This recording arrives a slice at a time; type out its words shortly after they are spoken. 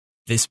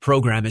This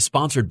program is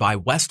sponsored by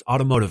West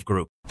Automotive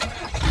Group.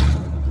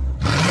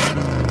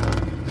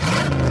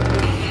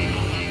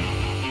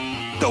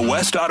 The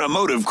West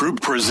Automotive Group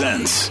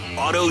presents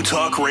Auto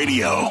Talk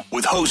Radio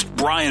with host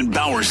Brian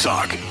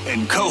Bowersock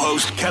and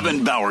co-host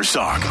Kevin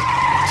Bowersock.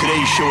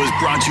 Today's show is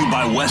brought to you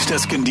by West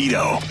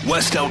Escondido,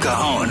 West El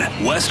Cajon,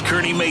 West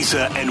Kearney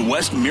Mesa, and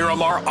West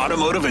Miramar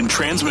Automotive and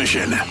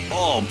Transmission.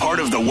 All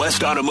part of the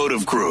West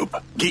Automotive Group.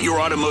 Get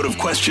your automotive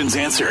questions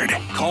answered.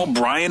 Call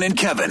Brian and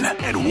Kevin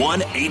at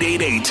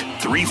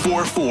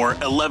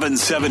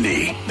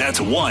 1-888-344-1170. That's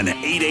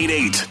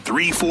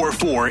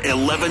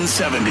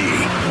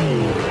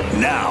 1-888-344-1170.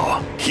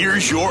 Now,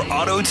 here's your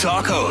Auto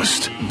Talk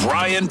host,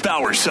 Brian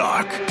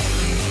Bowersock.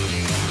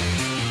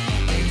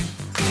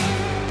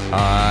 All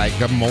right,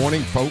 good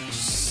morning,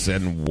 folks,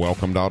 and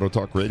welcome to Auto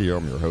Talk Radio.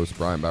 I'm your host,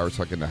 Brian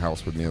Bowersock. In the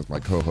house with me is my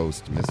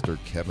co-host, Mr.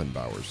 Kevin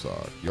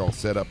Bowersock. You all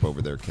set up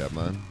over there,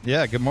 Kevin?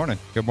 Yeah, good morning.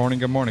 Good morning,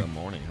 good morning. Good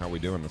morning. How are we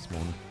doing this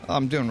morning?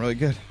 I'm doing really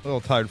good. A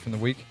little tired from the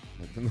week.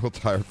 A little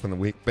tired from the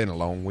week. Been a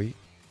long week.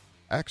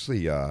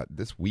 Actually,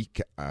 this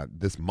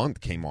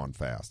month came on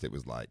fast. It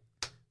was like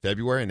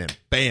February, and then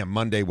bam,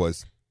 Monday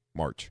was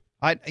March.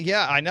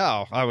 I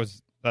know. I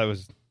was.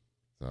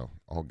 So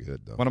all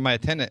good though. One of my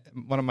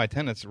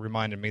tenants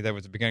reminded me that it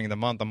was the beginning of the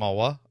month. I'm all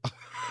what?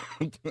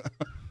 It's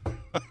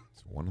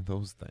one of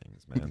those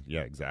things, man.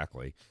 Yeah,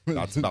 exactly.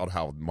 That's about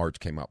how March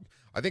came up.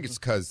 I think it's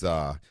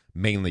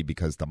mainly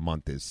because the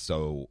month is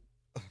so.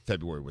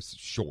 February was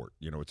short.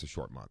 You know, it's a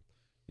short month.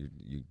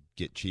 You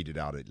get cheated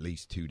out at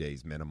least 2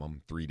 days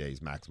minimum, 3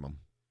 days maximum.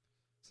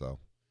 So,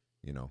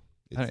 you know.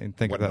 I didn't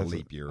think a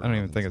leap year. I don't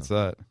even think it's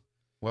that.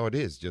 Well, it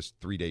is just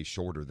 3 days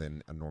shorter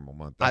than a normal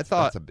month. I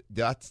thought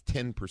that's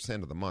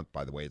 10% of the month.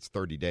 By the way, it's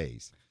 30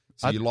 days,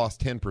 so you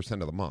lost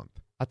 10% of the month.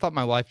 I thought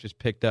my life just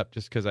picked up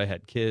just because I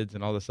had kids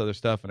and all this other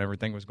stuff, and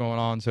everything was going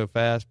on so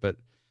fast. But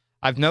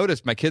I've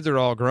noticed my kids are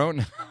all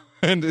grown,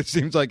 and it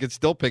seems like it's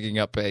still picking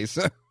up pace.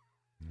 It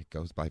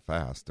goes by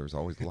fast. There's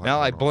always a lot.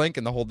 Now I blink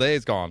and the whole day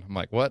is gone. I'm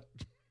like, what?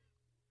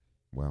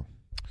 Well,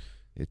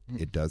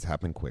 it does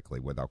happen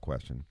quickly, without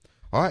question.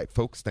 All right,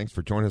 folks, thanks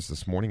for joining us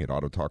this morning at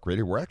Auto Talk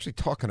Radio. We're actually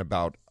talking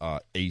about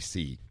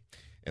AC.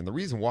 And the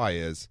reason why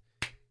is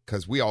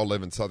because we all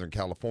live in Southern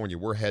California.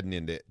 We're heading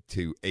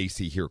into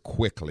AC here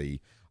quickly,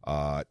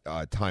 a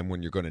time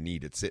when you're going to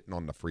need it sitting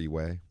on the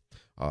freeway.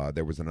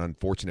 There was an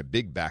unfortunate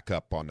big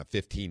backup on the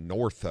 15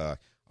 North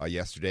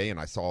yesterday, and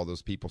I saw all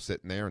those people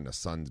sitting there, and the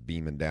sun's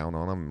beaming down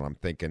on them. And I'm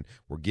thinking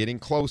we're getting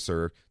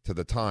closer to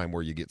the time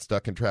where you get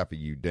stuck in traffic.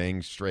 You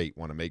dang straight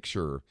want to make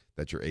sure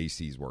that your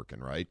AC's working,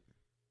 right?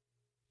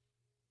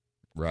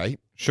 Right?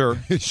 Sure.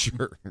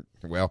 Sure.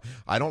 Well,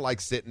 I don't like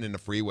sitting in the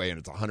freeway and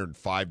it's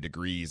 105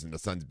 degrees and the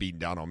sun's beating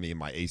down on me and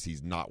my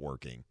AC's not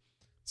working.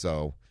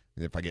 So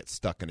if I get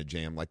stuck in a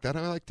jam like that,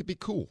 I like to be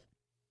cool.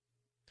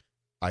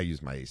 I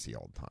use my AC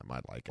all the time.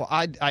 I like it. Well,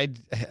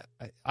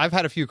 I've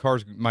had a few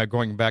cars, my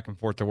going back and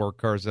forth to work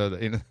cars,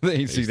 the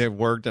AC that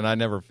worked, and I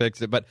never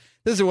fixed it. But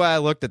this is the way I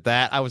looked at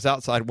that. I was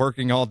outside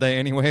working all day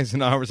anyways,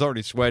 and I was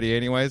already sweaty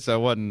anyway, so I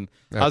wasn't.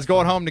 I was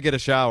going home to get a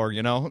shower,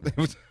 you know. It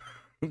was.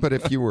 But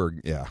if you were,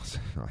 yeah,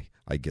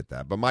 I get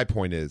that. But my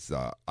point is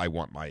I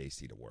want my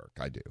AC to work.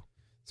 I do,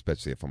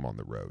 especially if I'm on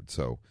the road.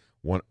 So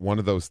one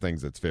of those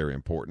things that's very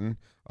important,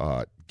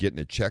 getting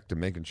it checked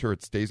and making sure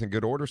it stays in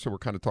good order. So we're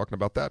kind of talking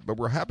about that. But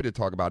we're happy to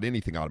talk about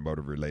anything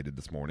automotive related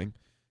this morning.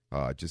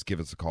 Just give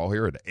us a call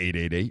here at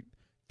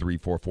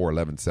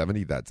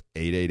 888-344-1170. That's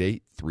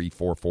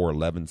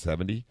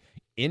 888-344-1170.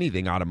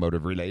 Anything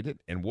automotive related,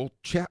 and we'll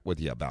chat with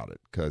you about it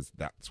because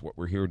that's what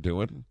we're here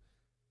doing.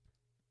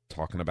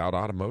 Talking about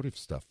automotive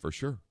stuff for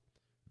sure.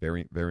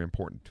 Very, very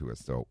important to us.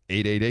 So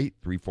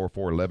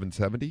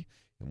 888-344-1170,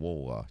 and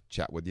we'll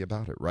chat with you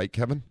about it. Right,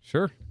 Kevin?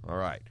 Shoure. All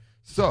right.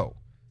 So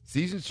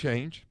seasons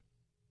change.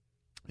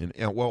 And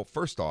well,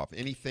 first off,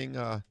 anything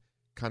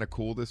kind of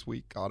cool this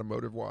week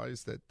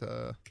automotive-wise that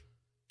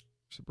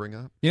should bring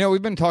up? You know,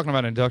 we've been talking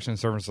about induction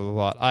services a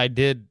lot. I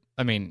did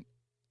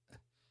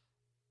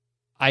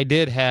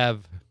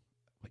have,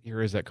 what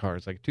year is that car?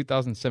 It's like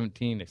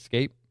 2017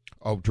 Escape.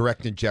 Oh,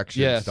 direct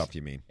injection stuff,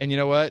 you mean? And you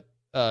know what?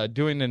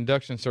 Doing the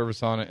induction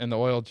service on it and the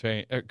oil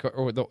change,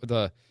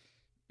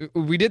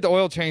 we did the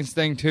oil change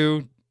thing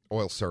too.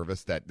 Oil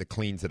service that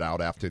cleans it out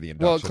after the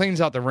induction. Well, it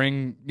cleans out the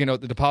ring, you know,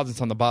 the deposits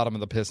on the bottom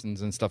of the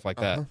pistons and stuff like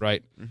that,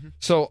 right? Mm-hmm.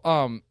 So,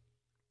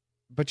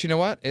 but you know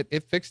what?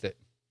 It fixed it.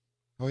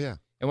 Oh yeah.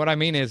 And what I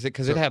mean is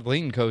because it had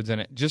lean codes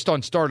in it, just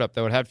on startup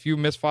though, it had few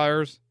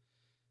misfires,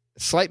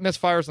 slight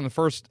misfires on the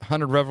first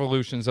 100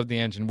 revolutions of the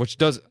engine, which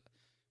does.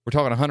 We're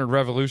talking 100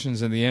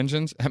 revolutions in the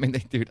engines. I mean,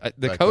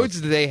 the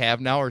codes that they have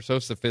now are so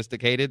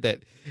sophisticated that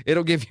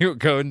it'll give you a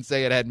code and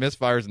say it had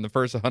misfires in the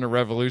first 100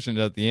 revolutions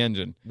of the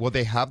engine. Well,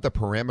 they have the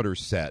parameters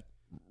set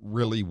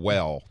really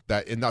well.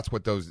 And that's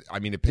what those. I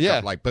mean, it picked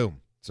up like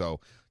boom. So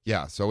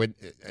yeah. So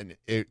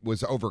it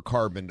was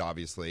over-carboned,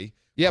 obviously.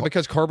 Yeah,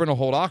 because carbon will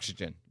hold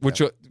oxygen,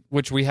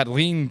 which we had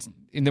lean,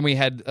 and then we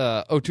had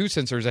O2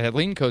 sensors that had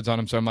lean codes on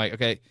them. So I'm like,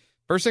 okay.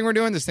 First thing we're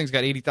doing, this thing's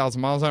got 80,000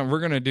 miles on it.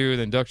 We're going to do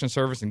the induction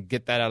service and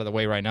get that out of the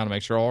way right now to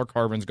make sure all our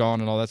carbon's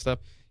gone and all that stuff.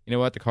 you know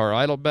what, the car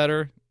idled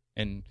better,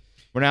 and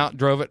went out,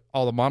 drove it,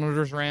 all the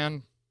monitors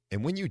ran.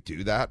 And when you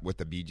do that with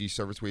the BG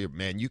service wheel,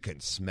 man, you can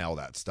smell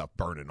that stuff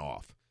burning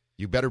off.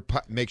 You better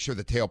make sure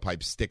the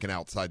tailpipe's sticking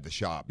outside the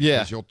shop. Yeah.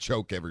 Because you'll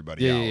choke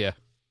everybody out. Yeah.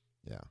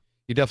 Yeah.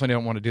 You definitely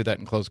don't want to do that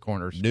in close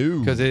corners. No.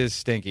 Because it is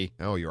stinky.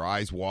 Oh, your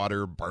eyes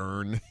water,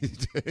 burn.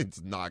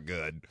 It's not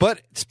good.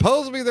 But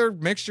supposedly their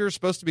mixture is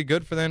supposed to be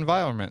good for the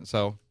environment,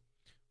 so.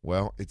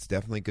 Well, it's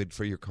definitely good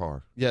for your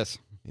car. Yes.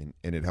 And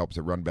it helps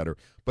it run better.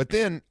 But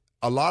then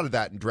a lot of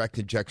that in direct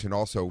injection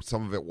also,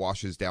 some of it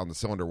washes down the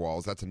cylinder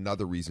walls. That's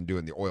another reason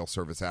doing the oil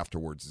service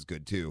afterwards is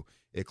good too.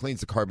 It cleans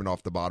the carbon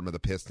off the bottom of the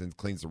pistons,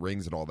 cleans the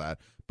rings and all that,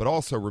 but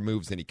also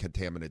removes any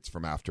contaminants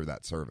from after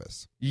that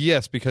service.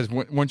 Yes, because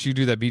once you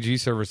do that BG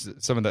service,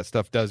 some of that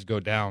stuff does go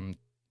down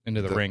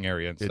into the ring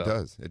area and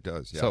stuff. It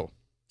does, yeah.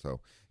 So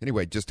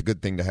anyway, just a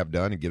good thing to have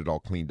done and get it all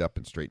cleaned up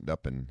and straightened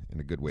up in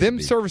a good way. Them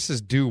services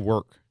do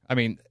work. I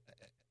mean,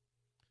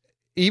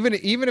 even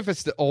if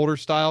it's the older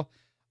style,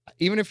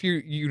 even if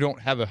you don't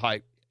have a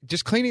high,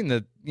 just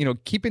cleaning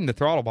keeping the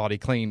throttle body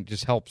clean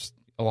just helps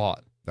a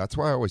lot. That's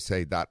why I always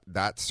say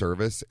that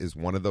service is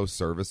one of those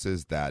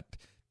services that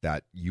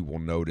you will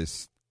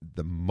notice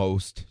the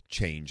most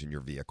change in your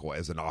vehicle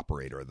as an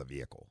operator of the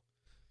vehicle.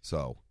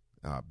 So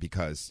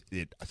because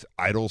it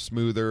idles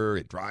smoother,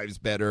 it drives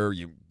better,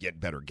 you get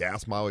better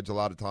gas mileage a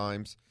lot of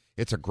times.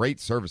 It's a great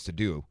service to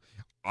do.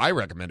 I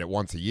recommend it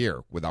once a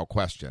year without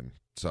question.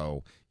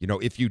 So,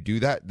 if you do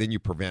that, then you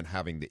prevent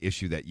having the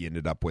issue that you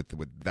ended up with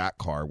that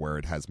car where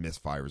it has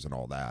misfires and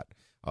all that,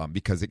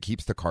 because it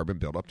keeps the carbon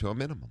buildup to a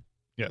minimum.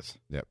 Yes.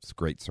 Yep, it's a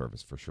great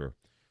service for sure.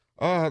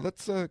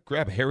 Let's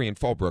grab Harry in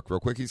Fallbrook real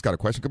quick. He's got a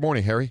question. Good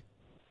morning, Harry.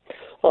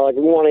 Good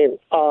morning.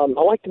 I'd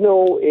like to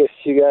know if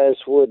you guys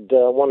would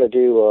want to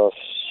do a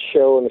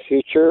show in the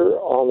future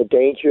on the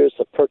dangers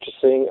of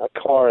purchasing a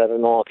car at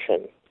an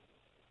auction.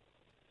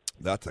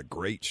 That's a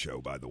great show,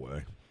 by the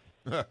way.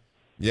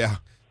 Yeah,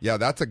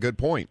 that's a good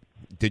point.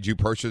 Did you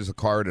purchase a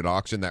car at an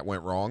auction that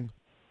went wrong?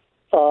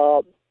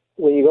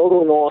 When you go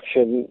to an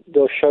auction,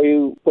 they'll show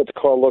you what the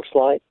car looks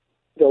like.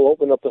 They'll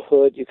open up the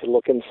hood. You can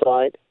look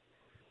inside,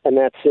 and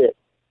that's it.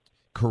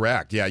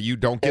 Correct. Yeah, you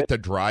don't get to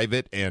drive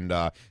it, and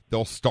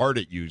they'll start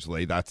it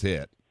usually. That's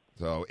it.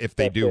 So if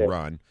they do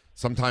run,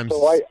 sometimes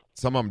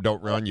some of them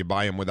don't run. You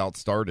buy them without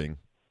starting.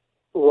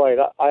 Right.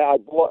 I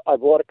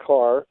bought a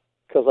car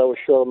because I was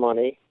short of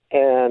money,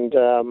 and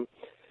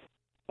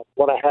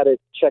when I had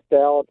it checked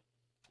out,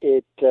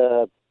 it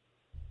had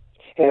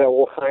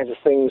all kinds of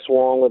things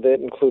wrong with it,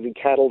 including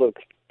catalytic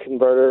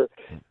converter,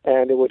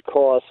 and it would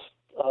cost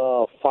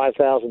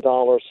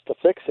 $5,000 to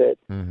fix it.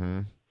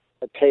 Mm-hmm.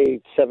 I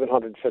paid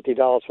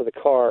 $750 for the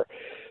car.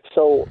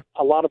 So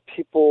a lot of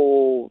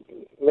people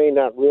may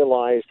not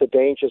realize the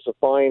dangers of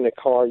buying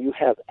a car. You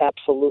have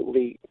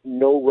absolutely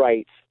no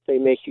rights. They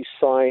make you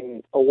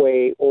sign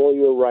away all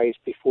your rights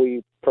before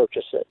you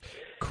purchase it.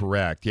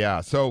 Correct.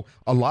 Yeah. So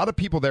a lot of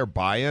people they're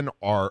buying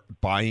are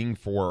buying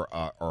for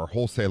are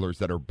wholesalers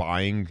that are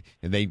buying,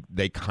 and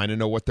they kind of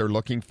know what they're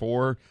looking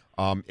for,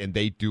 and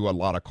they do a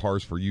lot of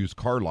cars for used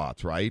car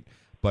lots, right?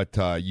 But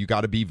you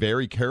got to be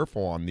very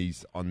careful on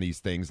these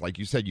things. Like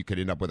you said, you could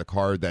end up with a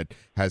car that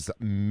has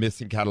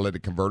missing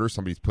catalytic converter.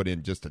 Somebody's put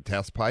in just a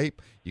test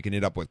pipe. You can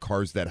end up with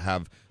cars that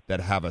have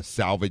a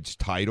salvage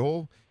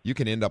title. You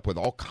can end up with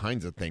all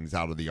kinds of things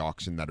out of the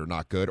auction that are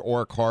not good,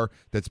 or a car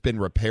that's been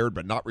repaired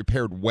but not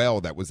repaired well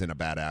that was in a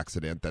bad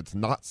accident that's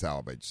not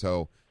salvage.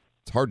 So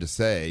it's hard to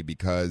say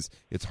because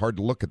it's hard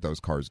to look at those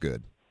cars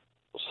good.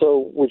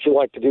 So would you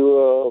like to do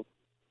a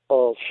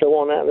show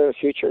on that in the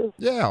future?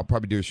 Yeah, I'll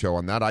probably do a show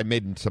on that. I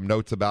made some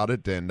notes about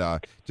it, and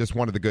just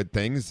one of the good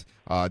things,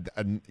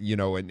 and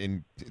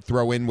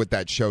throw in with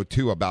that show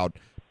too about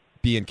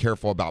being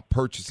careful about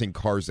purchasing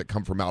cars that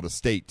come from out of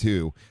state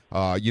too.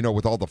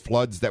 With all the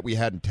floods that we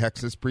had in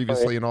Texas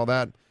previously and all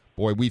that,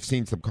 boy, we've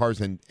seen some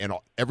cars, and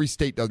every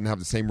state doesn't have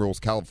the same rules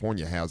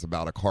California has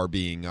about a car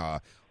being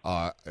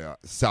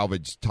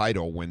salvage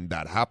title when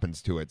that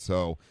happens to it.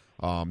 So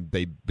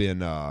they've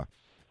been.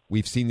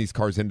 We've seen these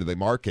cars into the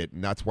market,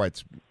 and that's why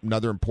it's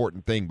another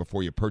important thing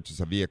before you purchase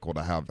a vehicle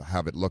to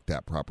have it looked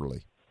at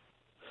properly.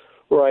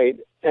 Right,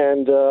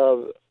 and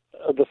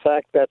the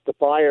fact that the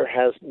buyer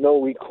has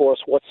no recourse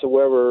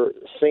whatsoever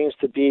seems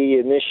to be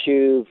an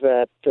issue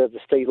that the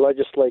state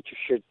legislature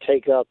should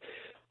take up.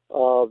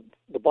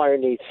 The buyer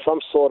needs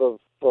some sort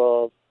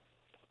of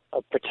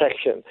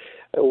protection,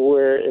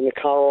 where in the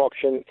car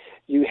auction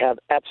you have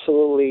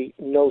absolutely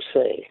no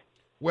say.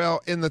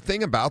 Well, and the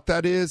thing about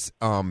that is,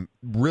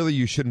 really,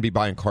 you shouldn't be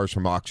buying cars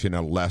from auction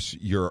unless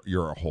you're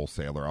a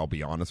wholesaler. I'll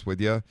be honest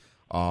with you.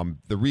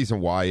 The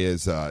reason why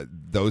is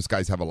those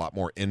guys have a lot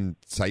more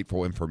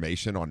insightful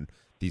information on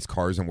these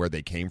cars and where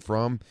they came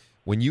from.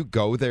 When you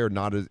go there,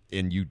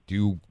 and you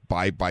do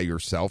buy by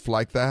yourself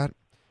like that,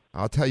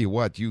 I'll tell you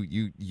what,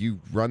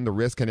 you run the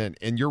risk, and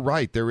you're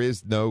right.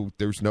 There's no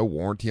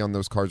warranty on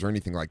those cars or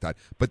anything like that.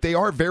 But they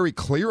are very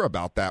clear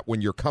about that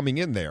when you're coming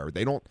in there.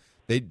 They don't.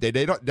 They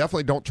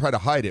definitely don't try to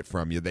hide it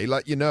from you. They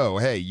let you know,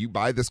 hey, you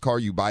buy this car,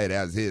 you buy it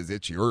as is,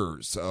 it's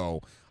yours.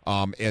 So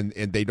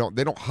and they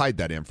don't hide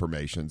that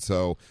information.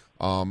 So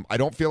I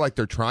don't feel like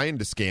they're trying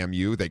to scam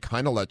you. They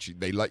kind of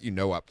let you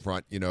know up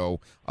front,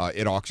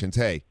 at auctions,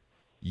 hey,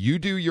 you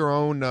do your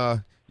own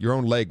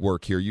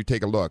legwork here. You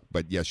take a look,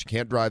 but yes, you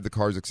can't drive the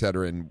cars,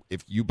 etc. And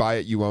if you buy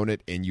it, you own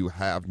it, and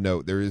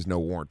there is no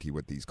warranty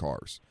with these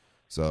cars.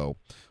 So,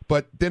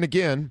 but then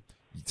again,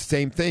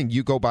 same thing.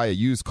 You go buy a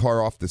used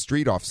car off the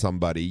street off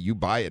somebody, you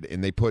buy it,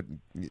 and they put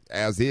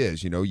as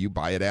is. You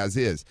buy it as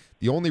is.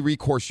 The only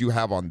recourse you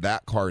have on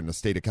that car in the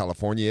state of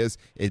California is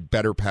it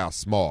better pass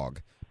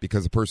smog,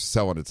 because the person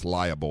selling it's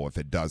liable if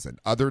it doesn't.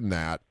 Other than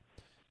that,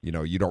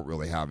 you don't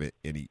really have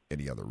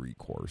any other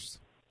recourse.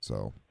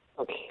 So.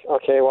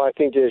 Okay. Well, I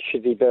think there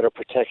should be better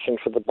protection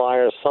for the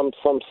buyers. Some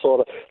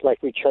sort of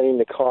like returning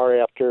the car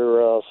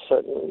after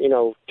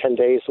certain 10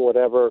 days or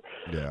whatever.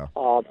 Yeah.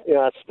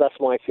 That's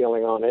my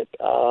feeling on it.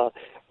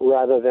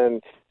 Rather than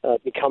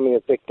becoming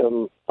a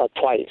victim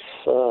twice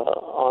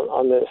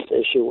on this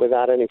issue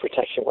without any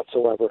protection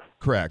whatsoever.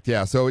 Correct.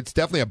 Yeah. So it's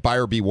definitely a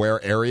buyer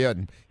beware area.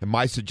 And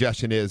my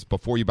suggestion is,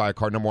 before you buy a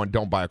car, number one,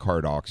 don't buy a car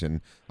at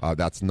auction.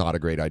 That's not a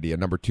great idea.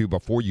 Number two,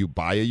 before you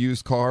buy a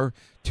used car,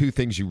 two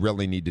things you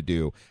really need to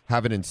do: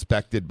 have it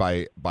inspected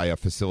by a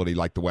facility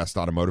like the West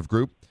Automotive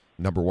Group.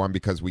 Number one,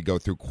 because we go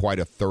through quite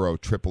a thorough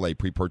AAA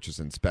pre-purchase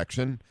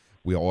inspection.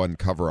 We'll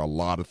uncover a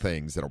lot of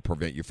things that'll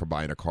prevent you from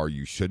buying a car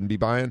you shouldn't be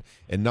buying.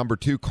 And number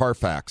two,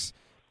 Carfax.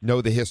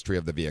 Know the history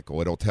of the vehicle.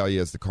 It'll tell you,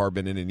 has the car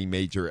been in any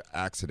major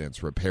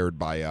accidents, repaired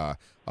by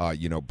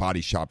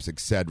body shops,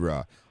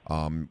 etc.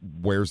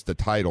 Where's the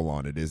title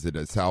on it? Is it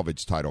a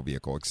salvage title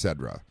vehicle,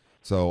 etc.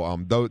 So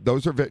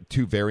those are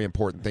two very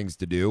important things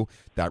to do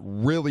that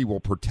really will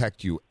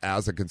protect you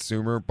as a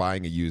consumer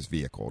buying a used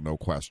vehicle, no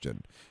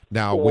question.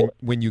 Now,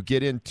 when you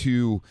get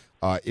into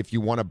if you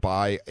want to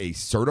buy a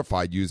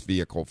certified used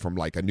vehicle from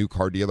like a new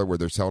car dealer where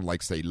they're selling,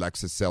 like say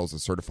Lexus sells a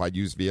certified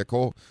used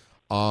vehicle,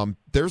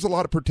 there's a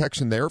lot of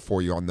protection there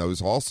for you on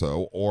those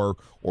also, or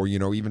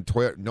even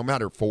Toyota, no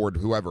matter Ford,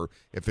 whoever,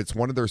 if it's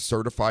one of their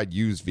certified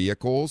used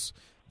vehicles,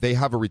 they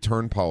have a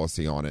return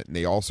policy on it, and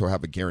they also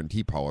have a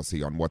guarantee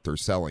policy on what they're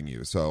selling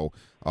you. So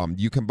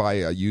you can buy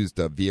a used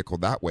vehicle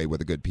that way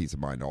with a good peace of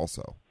mind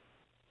also.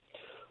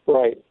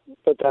 Right.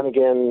 But then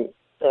again,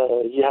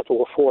 you have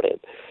to afford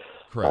it.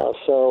 Correct.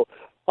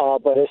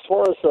 But as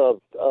far as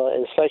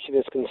inspection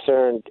is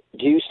concerned,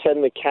 do you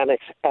send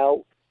mechanics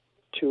out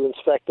to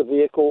inspect the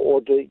vehicle,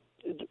 or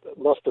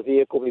must the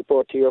vehicle be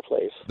brought to your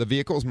place? The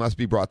vehicles must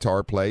be brought to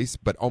our place,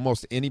 but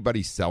almost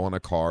anybody selling a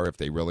car, if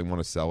they really want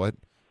to sell it,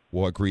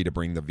 will agree to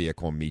bring the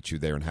vehicle and meet you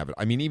there and have it.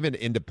 I mean, even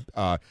into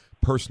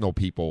personal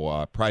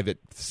people, private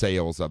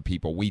sales of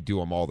people, we do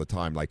them all the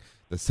time. Like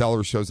the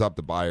seller shows up,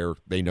 the buyer,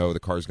 they know the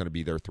car is going to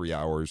be there 3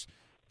 hours,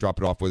 drop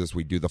it off with us,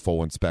 we do the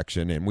full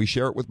inspection, and we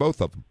share it with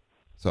both of them.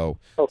 So,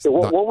 okay,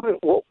 what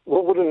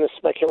would an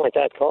inspection like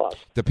that cost?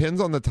 Depends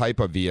on the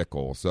type of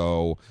vehicle.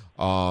 So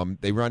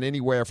they run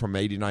anywhere from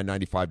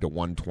 $89.95 to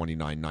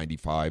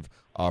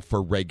 $129.95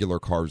 for regular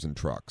cars and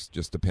trucks,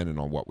 just depending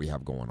on what we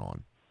have going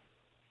on.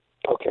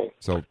 Okay.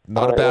 So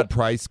not a bad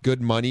price,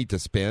 good money to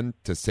spend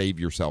to save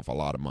yourself a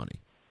lot of money.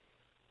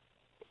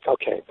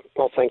 Okay.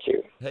 Well, thank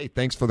you. Hey,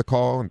 thanks for the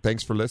call, and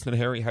thanks for listening,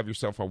 Harry. Have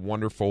yourself a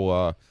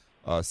wonderful,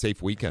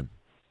 safe weekend.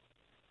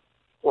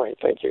 All right.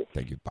 Thank you.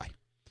 Thank you. Bye.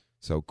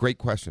 So great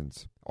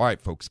questions. All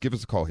right, folks, give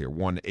us a call here,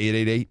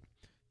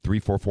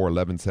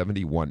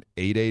 1-888-344-1170,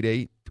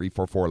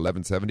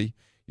 1-888-344-1170.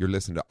 You're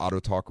listening to Auto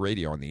Talk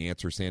Radio on The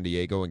Answer San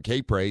Diego and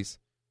K-Praise.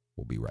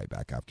 We'll be right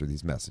back after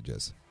these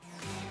messages.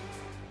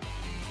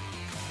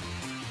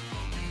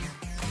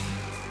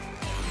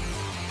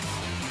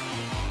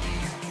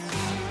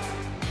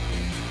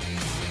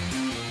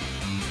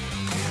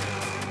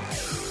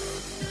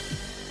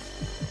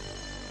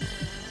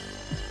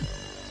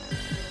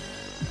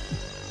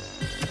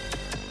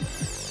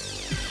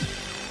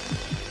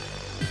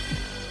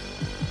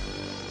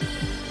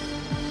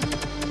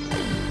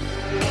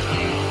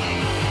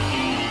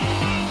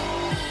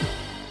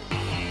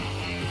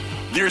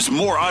 There's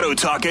more Auto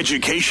Talk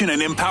education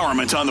and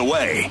empowerment on the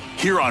way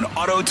here on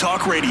Auto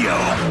Talk Radio.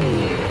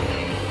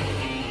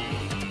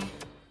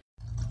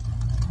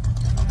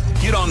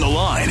 Get on the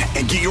line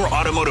and get your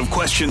automotive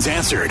questions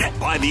answered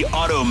by the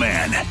Auto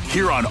Man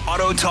here on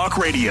Auto Talk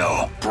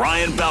Radio.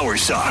 Brian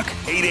Bowersock,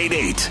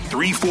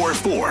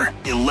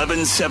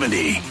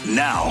 888-344-1170.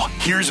 Now,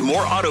 here's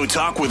more Auto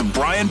Talk with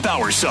Brian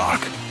Bowersock.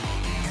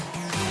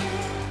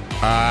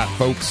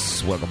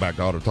 Folks, welcome back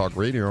to Auto Talk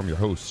Radio. I'm your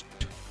host,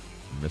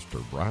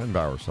 Mr. Brian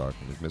Bowersock.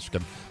 Mr.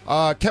 Kevin.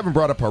 Kevin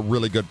brought up a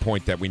really good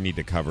point that we need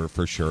to cover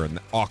for sure, and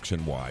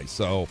auction-wise.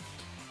 So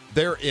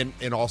there,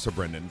 and also,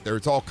 Brendan,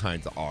 there's all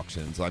kinds of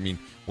auctions. I mean,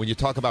 when you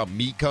talk about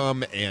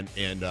Mecum and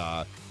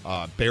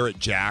Barrett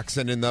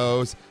Jackson and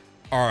those,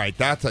 all right,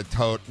 that's a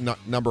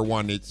number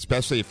one,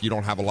 especially if you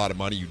don't have a lot of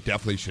money, you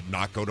definitely should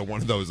not go to one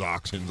of those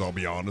auctions, I'll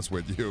be honest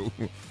with you.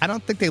 I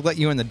don't think they let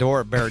you in the door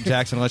at Barrett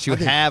Jackson unless you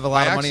have a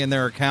lot of money in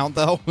their account,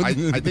 though. I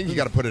think you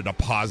got to put a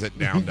deposit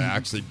down to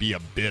actually be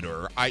a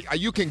bidder.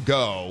 You can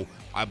go,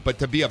 but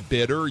to be a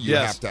bidder, you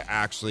have to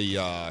actually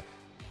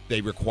they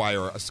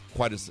require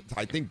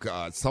I think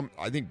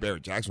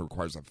Barrett Jackson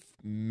requires a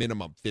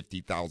minimum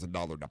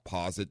 $50,000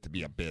 deposit to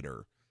be a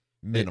bidder.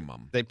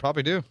 Minimum. They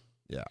probably do.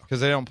 Yeah.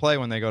 Because they don't play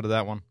when they go to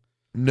that one.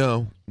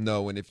 No.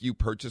 And if you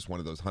purchase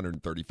one of those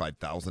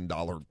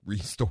 $135,000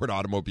 restored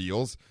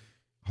automobiles,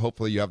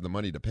 hopefully you have the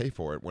money to pay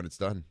for it when it's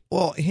done.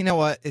 Well, you know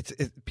what? It's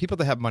people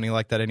that have money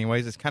like that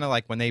anyways. It's kind of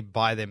like when they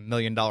buy the $1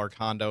 million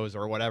condos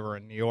or whatever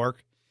in New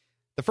York.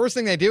 The first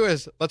thing they do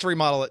is, let's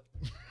remodel it.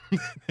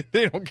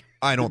 They don't.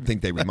 I don't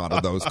think they remodel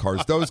those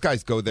cars. Those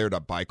guys go there to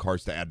buy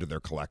cars to add to their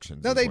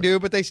collections. No, they do,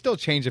 but they still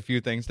change a few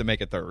things to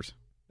make it theirs.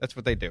 That's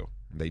what they do.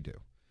 They do.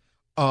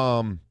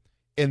 And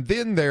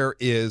then there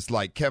is,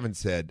 like Kevin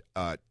said,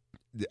 I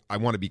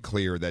want to be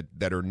clear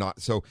that are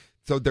not so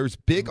there's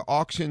big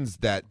auctions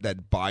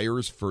that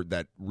buyers for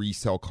that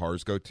resell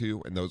cars go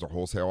to, and those are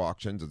wholesale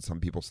auctions, and some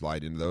people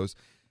slide into those.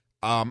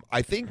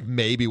 I think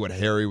maybe what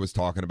Harry was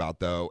talking about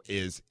though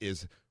is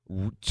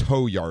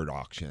tow yard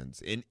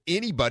auctions, and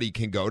anybody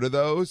can go to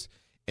those,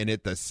 and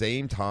at the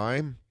same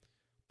time,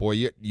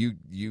 boy,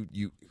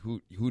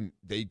 who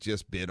they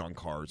just bid on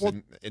cars,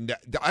 well, and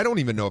I don't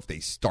even know if they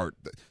start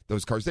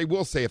those cars. They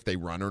will say if they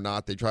run or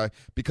not. They try,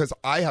 because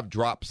I have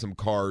dropped some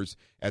cars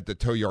at the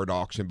tow yard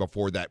auction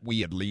before that we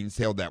had lien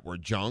sale that were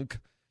junk,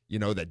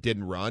 that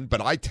didn't run.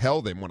 But I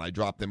tell them when I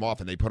drop them off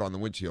and they put on the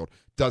windshield,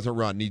 doesn't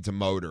run, needs a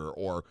motor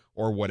or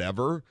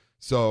whatever.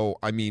 So,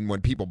 I mean,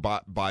 when people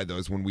buy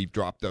those, when we've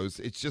dropped those,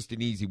 it's just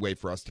an easy way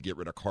for us to get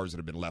rid of cars that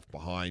have been left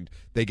behind.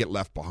 They get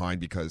left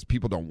behind because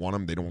people don't want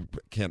them. They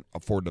can't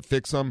afford to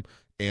fix them,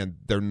 and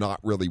they're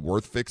not really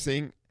worth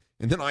fixing.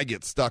 And then I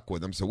get stuck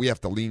with them, so we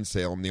have to lien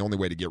sale them. The only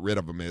way to get rid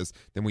of them is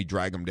then we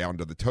drag them down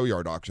to the tow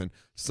yard auction.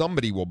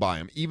 Somebody will buy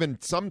them. Even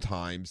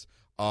sometimes,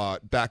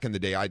 back in the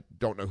day, I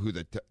don't know who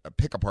the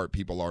pick-apart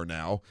people are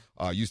now,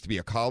 used to be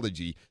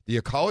Ecology. The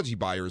Ecology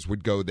buyers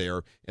would go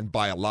there and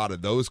buy a lot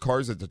of those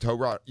cars at the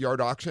tow yard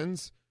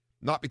auctions,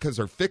 not because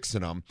they're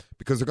fixing them,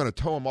 because they're going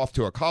to tow them off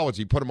to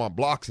Ecology, put them on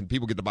blocks, and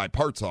people get to buy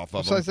parts off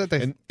of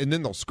them, and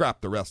then they'll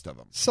scrap the rest of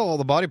them. Sell all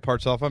the body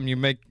parts off them, you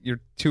make your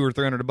 $200 or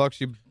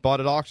 $300 you bought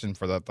at auction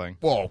for that thing.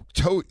 Well,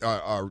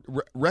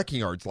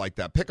 wrecking yards like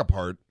that,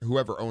 pick-apart,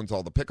 whoever owns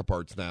all the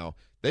pick-aparts now,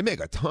 they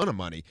make a ton of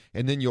money,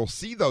 and then you'll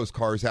see those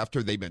cars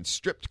after they've been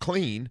stripped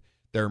clean,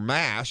 they're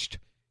mashed,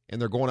 and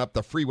they're going up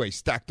the freeway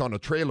stacked on a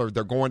trailer.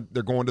 They're going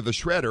to the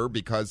shredder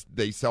because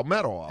they sell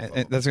metal off of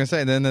them. That's going to say,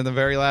 and then in the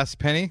very last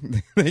penny,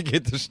 they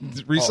get to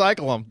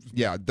recycle them.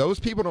 Yeah, those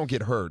people don't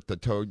get hurt.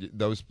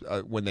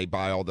 When they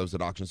buy all those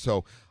at auctions.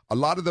 So a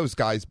lot of those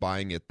guys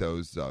buying at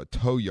those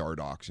tow yard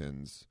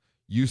auctions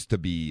used to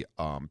be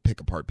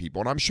pick-apart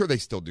people, and I'm sure they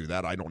still do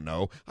that. I don't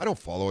know. I don't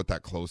follow it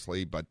that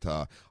closely, but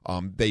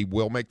they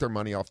will make their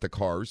money off the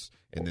cars,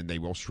 and then they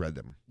will shred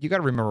them. You got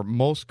to remember,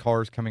 most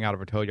cars coming out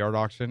of a tow yard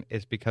auction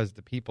is because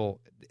the people,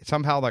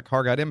 somehow that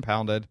car got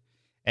impounded,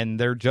 and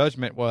their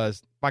judgment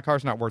was, my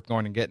car's not worth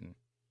going and getting.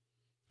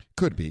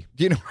 Could be.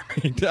 Do you know what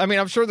I mean? I mean,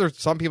 I'm sure there's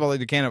some people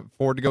that can't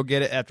afford to go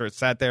get it after it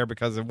sat there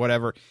because of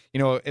whatever,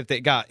 if they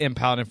got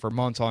impounded for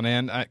months on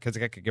end, because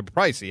it could get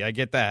pricey. I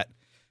get that.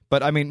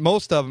 But, I mean,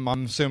 most of them,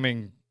 I'm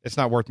assuming it's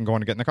not worth them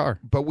going to get in the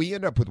car. But we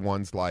end up with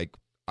ones like,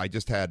 I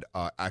just had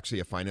actually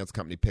a finance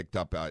company picked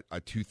up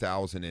a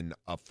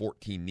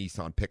 2014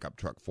 Nissan pickup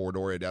truck,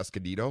 four-door at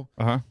Escondido.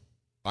 Uh-huh.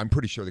 I'm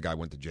pretty sure the guy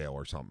went to jail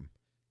or something.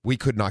 We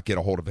could not get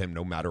a hold of him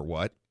no matter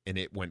what, and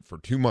it went for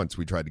 2 months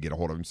we tried to get a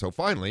hold of him. So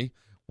finally,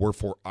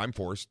 I'm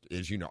forced,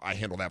 as you know, I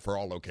handle that for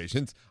all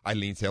locations. I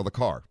lien sale the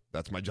car.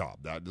 That's my job.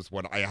 That's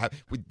what I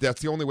have.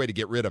 That's the only way to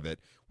get rid of it.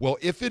 Well,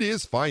 if it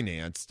is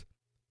financed,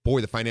 boy,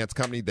 the finance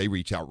company, they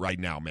reach out right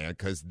now, man,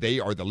 because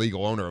they are the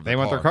legal owner of the car. They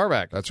want their car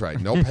back. That's right.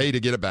 And they'll pay to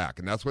get it back.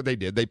 And that's what they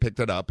did. They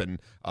picked it up,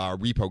 and a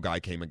repo guy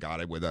came and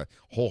got it with a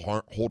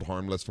hold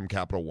harmless from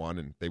Capital One,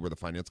 and they were the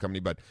finance company.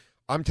 But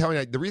I'm telling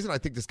you, the reason I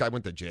think this guy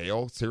went to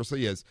jail,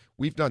 seriously, is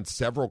we've done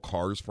several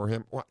cars for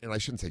him, and I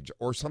shouldn't say,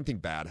 or something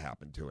bad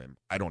happened to him.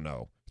 I don't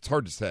know. It's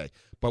hard to say.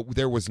 But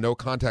there was no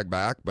contact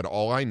back, but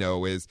all I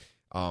know is,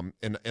 and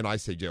I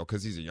say jail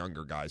because he's a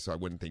younger guy, so I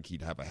wouldn't think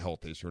he'd have a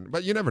health issue.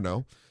 But you never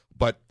know.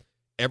 But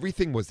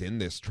everything was in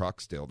this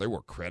truck still. There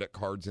were credit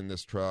cards in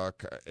this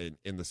truck,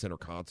 in the center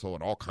console,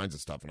 and all kinds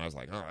of stuff. And I was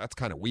like, oh, that's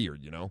kind of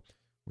weird,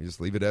 We just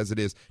leave it as it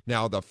is.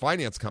 Now, the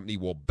finance company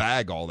will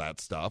bag all that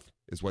stuff,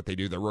 is what they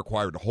do. They're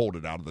required to hold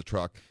it out of the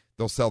truck.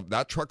 They'll sell.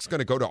 That truck's going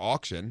to go to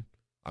auction.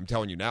 I'm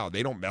telling you now,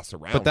 they don't mess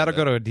around. But that'll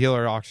go to a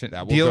dealer auction,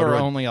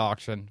 dealer-only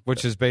auction,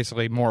 which is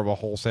basically more of a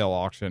wholesale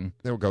auction.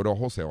 They'll go to a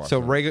wholesale auction. So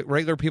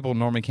regular people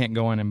normally can't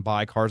go in and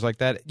buy cars like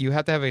that. You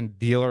have to have a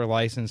dealer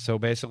license. So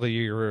basically,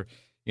 you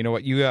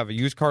have a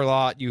used car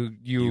lot.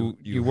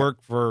 You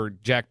work for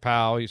Jack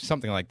Powell,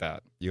 something like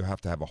that. You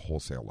have to have a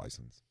wholesale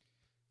license.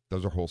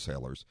 Those are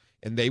wholesalers.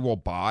 And they will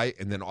buy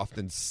and then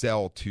often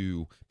sell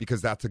to,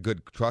 because that's a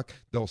good truck,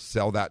 they'll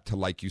sell that to,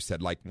 like you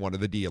said, like one of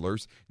the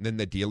dealers. And then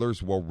the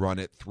dealers will run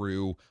it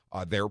through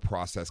their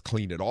process,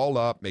 clean it all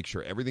up, make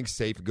sure everything's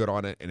safe, good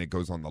on it, and it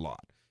goes on the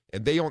lot.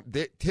 And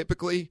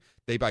typically,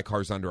 they buy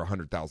cars under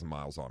 100,000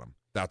 miles on them.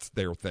 That's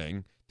their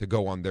thing. to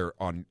go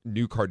on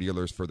new car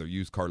dealers for their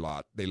used car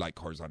lot. They like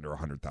cars under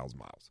 100,000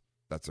 miles.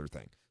 That's their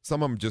thing.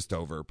 Some of them just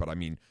over, but I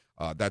mean,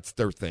 that's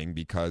their thing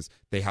because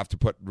they have to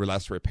put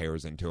less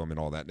repairs into them and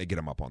all that, and they get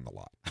them up on the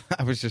lot.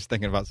 I was just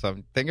thinking about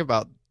something. Think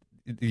about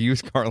the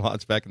used car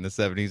lots back in the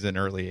 70s and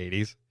early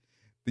 80s.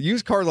 The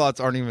used car lots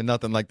aren't even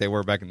nothing like they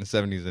were back in the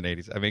 70s and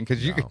 80s. I mean,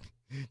 because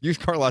used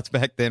car lots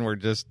back then were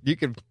just, you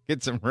could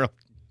get some real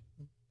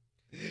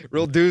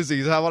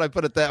doozies. How would I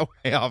put it that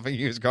way off a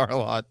used car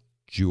lot?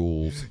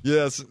 Jewels.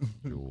 Yes.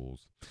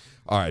 Jewels.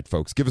 All right,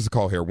 folks, give us a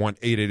call here,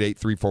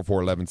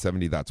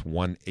 1-888-344-1170. That's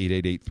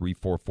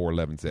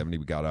 1-888-344-1170.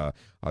 We got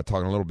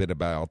talking a little bit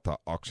about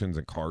auctions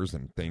and cars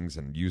and things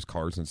and used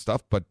cars and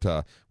stuff, but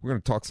we're going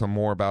to talk some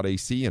more about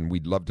AC, and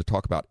we'd love to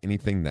talk about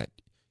anything that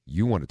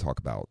you want to talk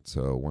about.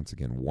 So once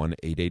again,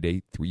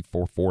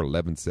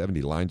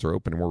 1-888-344-1170. Lines are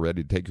open and we're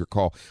ready to take your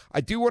call. I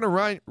do want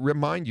to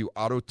remind you,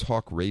 Auto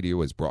Talk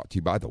Radio is brought to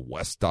you by the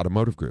West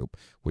Automotive Group,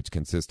 which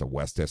consists of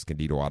West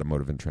Escondido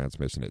Automotive and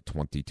Transmission at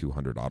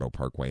 2200 Auto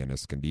Parkway in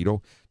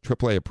Escondido.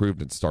 AAA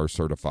approved and star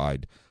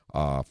certified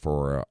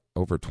for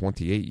over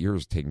 28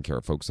 years, taking care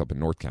of folks up in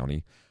North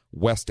County.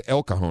 West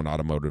El Cajon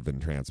Automotive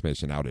and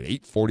Transmission out at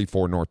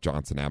 844 North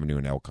Johnson Avenue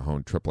in El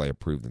Cajon, AAA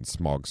approved and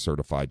smog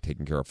certified,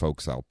 taking care of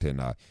folks out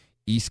in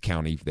East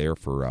County there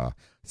for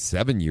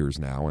 7 years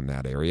now in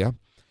that area.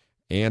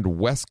 And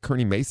West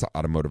Kearney Mesa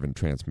Automotive and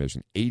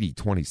Transmission,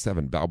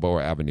 8027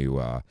 Balboa Avenue,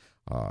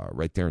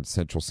 right there in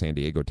central San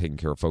Diego, taking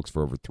care of folks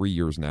for over 3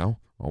 years now,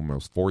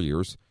 almost 4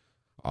 years.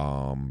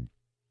 AAA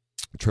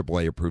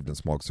approved and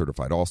smog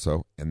certified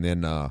also. And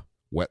then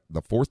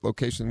the fourth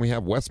location we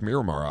have, West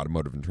Miramar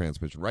Automotive and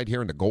Transmission, right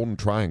here in the Golden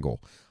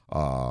Triangle,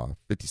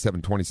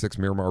 5726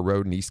 Miramar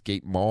Road in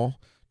Eastgate Mall.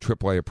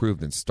 AAA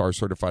approved and star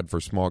certified for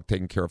smog,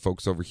 taking care of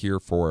folks over here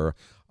for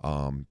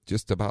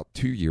just about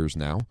 2 years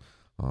now.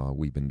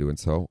 We've been doing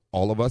so.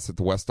 All of us at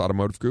the West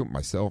Automotive Group,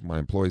 myself, my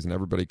employees, and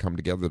everybody come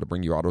together to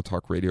bring you Auto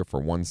Talk Radio for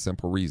one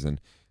simple reason.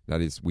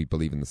 That is, we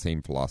believe in the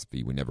same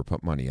philosophy. We never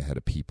put money ahead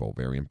of people.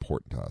 Very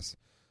important to us.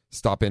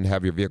 Stop in,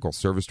 have your vehicle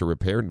serviced or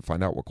repaired, and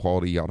find out what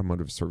quality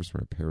automotive service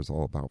and repair is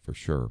all about for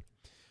sure.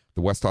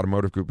 The West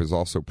Automotive Group is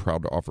also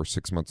proud to offer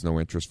 6 months no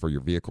interest for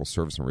your vehicle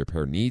service and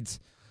repair needs.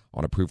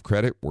 On approved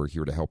credit, we're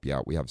here to help you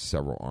out. We have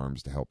several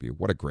arms to help you.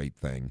 What a great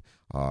thing.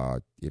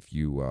 If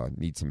you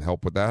need some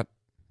help with that,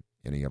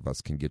 any of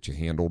us can get you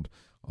handled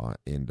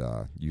and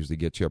usually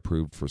get you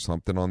approved for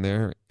something on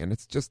there. And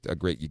it's just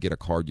you get a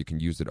card, you can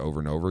use it over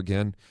and over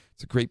again.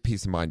 It's a great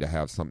peace of mind to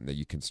have something that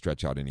you can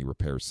stretch out any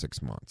repairs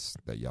 6 months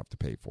that you have to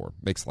pay for.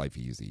 Makes life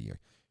easier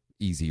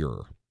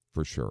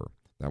for sure.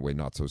 That way,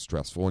 not so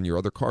stressful. And your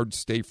other cards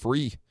stay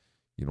free.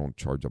 You don't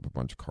charge up a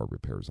bunch of car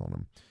repairs on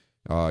them.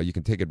 You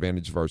can take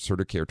advantage of our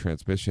CertiCare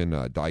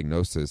transmission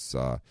diagnosis.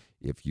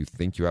 If you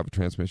think you have a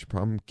transmission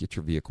problem, get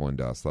your vehicle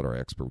into us. Let our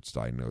experts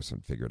diagnose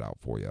and figure it out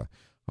for you.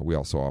 We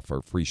also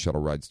offer free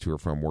shuttle rides to or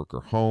from work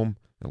or home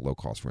and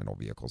low-cost rental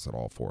vehicles at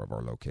all 4 of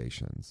our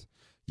locations.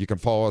 You can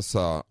follow us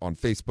on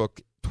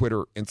Facebook,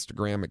 Twitter,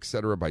 Instagram,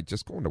 etc. by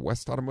just going to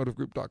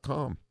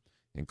westautomotivegroup.com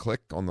and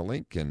click on the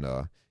link and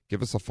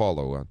give us a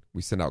follow.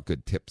 We send out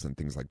good tips and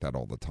things like that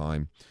all the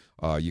time.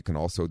 You can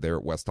also there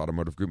at West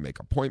Automotive Group make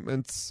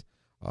appointments,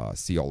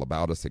 see all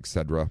about us,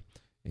 etc.,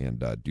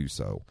 and do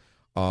so.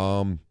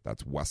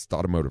 That's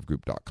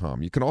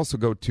westautomotivegroup.com. You can also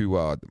go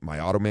to my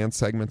Automan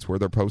segments where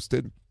they're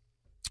posted.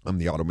 I'm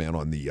the Automan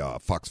on the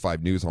Fox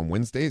 5 News on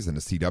Wednesdays and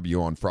the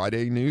CW on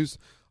Friday news.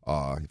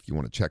 If you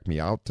want to check me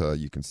out,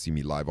 you can see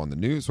me live on the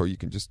news, or you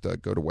can just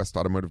go to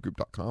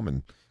westautomotivegroup.com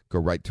and go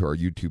right to our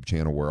YouTube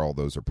channel where all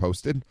those are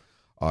posted.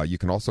 You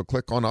can also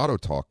click on Auto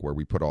Talk, where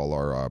we put all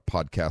our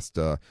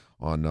podcast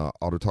on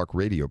Auto Talk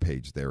Radio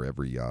page there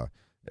every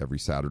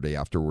Saturday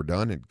after we're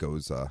done. It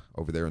goes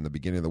over there in the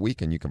beginning of the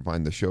week, and you can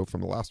find the show from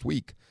the last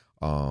week.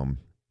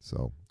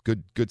 So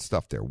good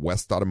stuff there.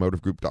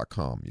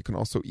 westautomotivegroup.com. You can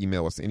also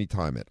email us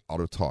anytime at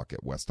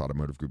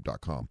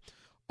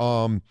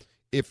autotalk@westautomotivegroup.com.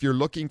 If you're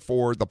looking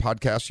for the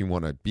podcast, you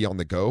want to be on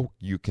the go,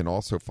 you can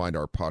also find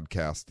our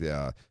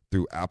podcast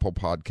through Apple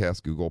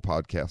Podcasts, Google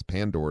Podcasts,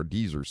 Pandora,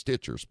 Deezer,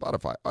 Stitcher,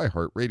 Spotify,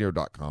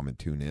 iHeartRadio.com, and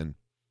TuneIn.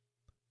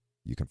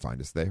 You can find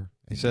us there.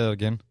 You say that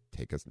again?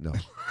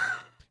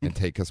 And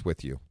take us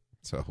with you.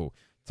 So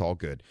it's all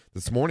good.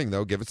 This morning,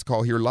 though, give us a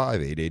call here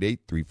live,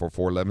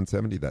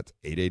 888-344-1170. That's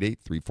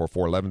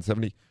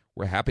 888-344-1170.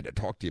 We're happy to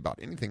talk to you about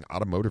anything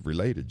automotive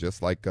related,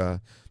 just like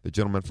the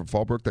gentleman from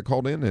Fallbrook that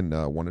called in and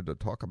wanted to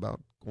talk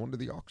about going to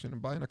the auction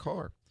and buying a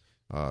car.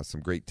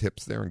 Some great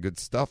tips there and good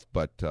stuff,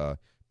 but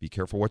be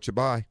careful what you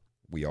buy.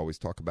 We always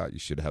talk about you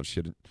should have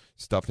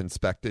stuff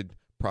inspected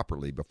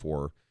properly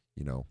before,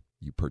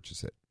 you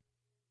purchase it.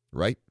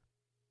 Right?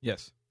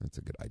 Yes. That's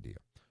a good idea.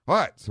 All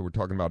right, so we're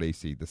talking about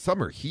AC. The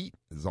summer heat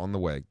is on the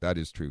way. That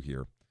is true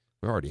here.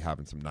 We're already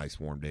having some nice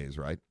warm days,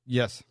 right?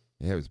 Yes.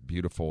 Yeah, it was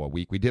beautiful a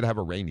week. We did have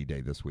a rainy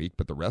day this week,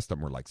 but the rest of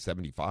them were like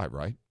 75,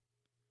 right?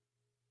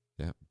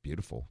 Yeah,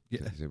 beautiful.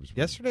 Yeah.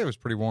 Yesterday was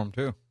pretty warm,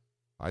 too.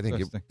 I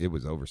think it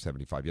was over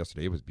 75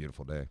 yesterday. It was a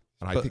beautiful day,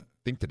 and I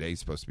think today's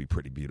supposed to be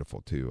pretty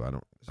beautiful too.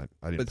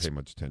 I didn't pay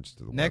much attention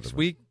to the next weather,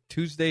 week,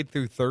 Tuesday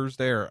through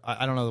Thursday, or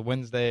I don't know, the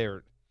Wednesday,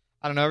 or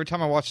I don't know. Every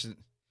time I watch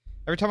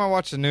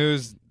the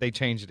news, they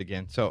change it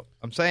again. So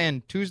I'm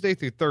saying Tuesday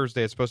through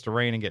Thursday, it's supposed to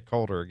rain and get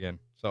colder again.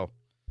 So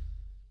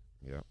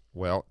yeah.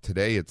 Well,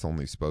 today it's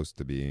only supposed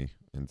to be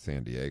in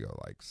San Diego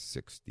like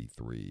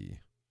 63.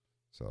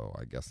 So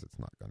I guess it's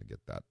not going to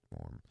get that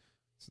warm.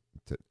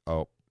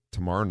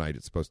 Tomorrow night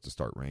it's supposed to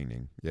start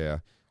raining. Yeah.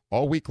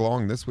 All week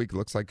long this week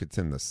looks like it's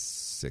in the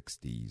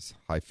 60s,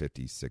 high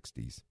 50s,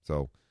 60s.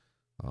 So,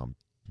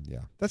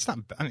 yeah. That's not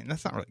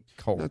really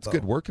cold. That's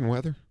good working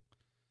weather.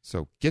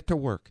 So get to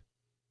work.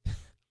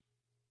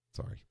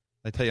 Sorry.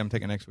 I tell you I'm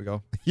taking next week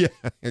off. Yeah.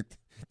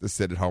 To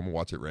sit at home and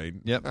watch it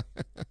rain. Yep.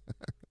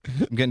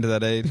 I'm getting to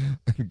that age.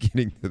 I'm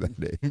getting to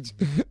that age.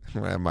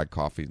 I have my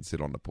coffee and sit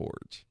on the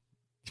porch.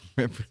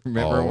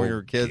 Remember when we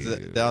were kids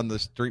down the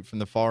street from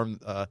the farm,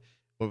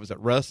 what was it,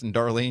 Russ and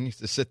Darlene used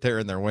to sit there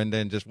in their window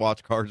and just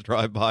watch cars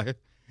drive by.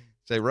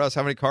 Say, Russ,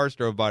 how many cars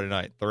drove by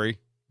tonight? 3.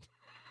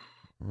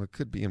 Well, it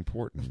could be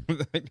important.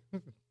 That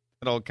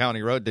old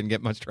county road didn't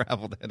get much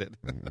travel, did it?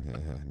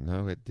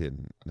 No, it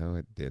didn't. No,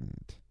 it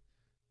didn't.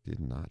 Did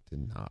not.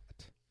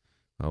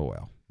 Oh,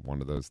 well,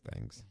 one of those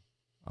things.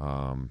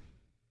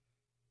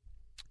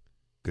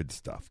 Good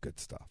stuff.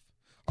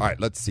 All right,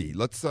 let's see.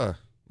 Let's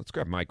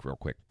grab Mike real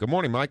quick. Good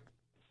morning, Mike.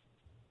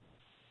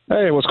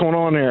 Hey, what's going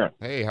on here?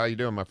 Hey, how you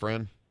doing, my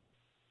friend?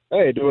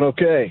 Hey, doing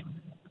okay.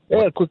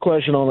 Yeah, a quick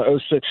question on the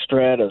 06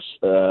 Stratus.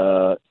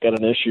 Got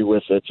an issue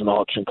with it. It's an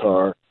auction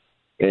car.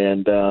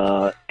 And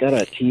got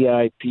a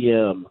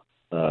TIPM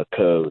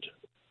code.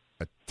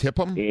 A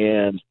TIPM?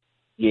 And,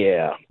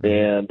 yeah.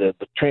 And the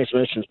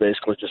transmission's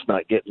basically just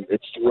not getting –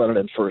 it's running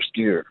in first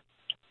gear.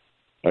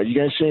 You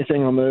guys see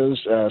anything on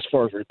those as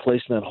far as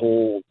replacing that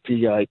whole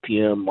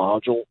TIPM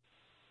module?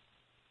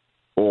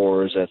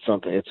 Or is that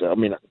something –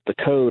 the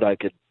code I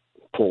could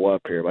pull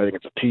up here, but I think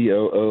it's a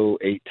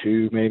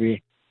P0082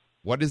 maybe.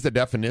 What is the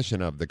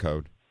definition of the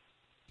code?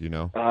 Do you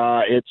know?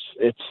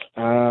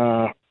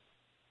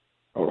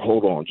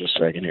 Hold on just a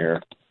second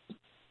here.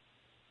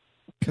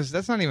 Because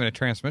that's not even a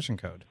transmission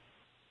code.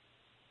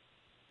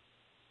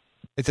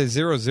 It's a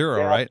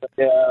 00, right?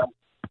 Yeah.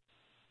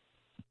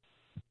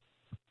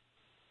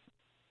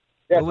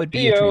 What would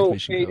be a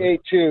transmission code?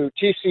 P0882,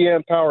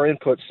 TCM power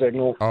input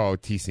signal. Oh,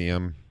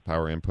 TCM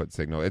power input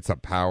signal. It's a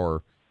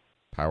power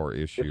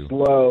issue. It's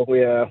low,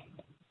 yeah.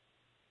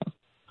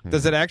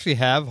 Does it actually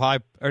have high,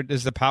 or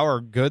is the power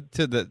good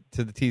to the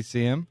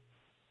TCM?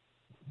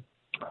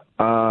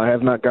 I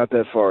have not got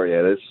that far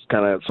yet. It's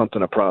kind of something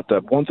that propped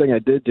up. One thing I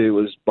did do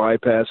was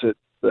bypass it.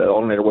 The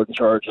alternator wasn't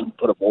charged and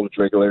put a voltage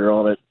regulator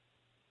on it.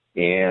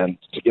 And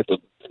to get the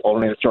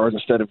alternator charged,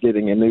 instead of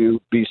getting a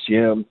new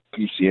PCM,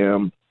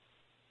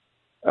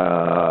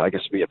 I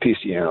guess it'd be a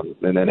PCM,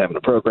 and then having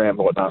a program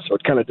and whatnot. So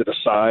it kind of did a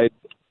side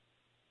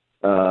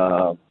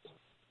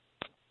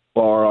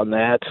bar on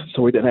that,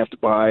 so we didn't have to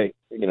buy,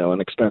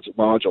 an expensive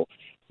module.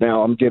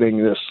 Now I'm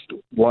getting this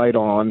light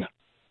on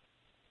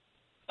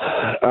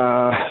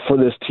for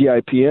this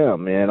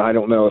TIPM, and I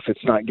don't know if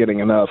it's not getting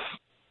enough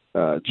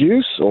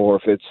juice or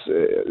if it's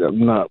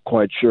I'm not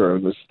quite sure.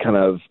 It was kind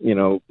of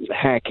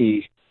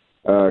hacky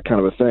kind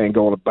of a thing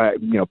going back,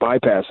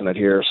 bypassing it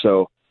here.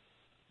 So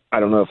I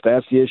don't know if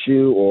that's the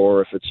issue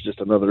or if it's just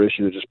another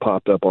issue that just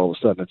popped up all of a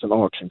sudden. It's an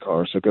auction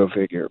car, so go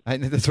figure.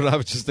 That's what I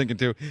was just thinking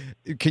too.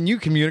 Can you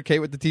communicate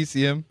with the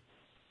TCM?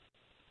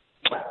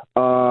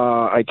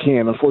 I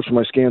can. Unfortunately,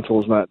 my scan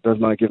tool does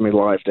not give me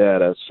live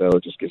data, so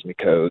it just gives me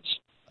codes.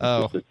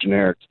 Oh, it's a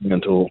generic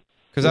scan tool.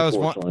 Because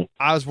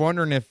I was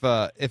wondering if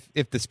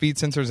the speed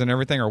sensors and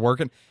everything are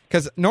working.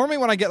 Because normally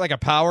when I get like a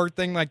power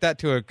thing like that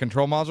to a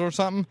control module or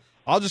something,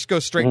 I'll just go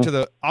straight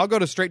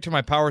straight to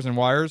my powers and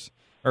wires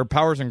or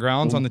powers and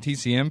grounds on the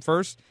TCM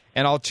first,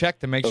 and I'll check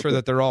to make sure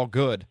that they're all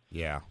good.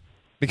 Yeah.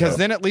 Because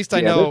then at least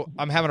I know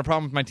I'm having a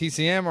problem with my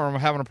TCM or I'm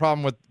having a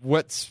problem with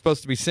what's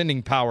supposed to be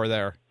sending power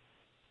there.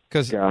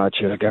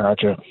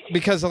 Gotcha.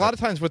 Because a lot of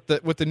times with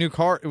the new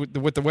car,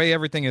 with the way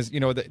everything is,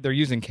 they're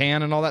using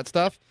CAN and all that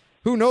stuff.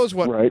 Who knows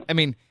what? Right. I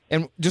mean,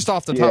 and just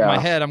off the top of my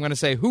head, I'm going to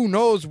say, who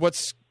knows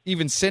what's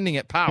even sending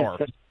it power?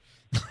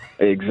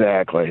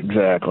 Exactly.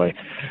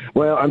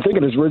 Well, I'm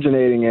thinking it's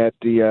originating at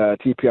the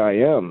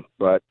TPIM,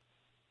 but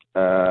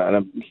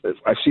and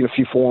I've seen a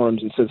few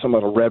forums and said something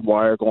about a red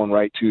wire going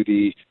right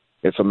to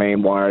it's a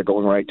main wire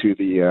going right to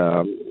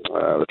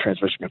the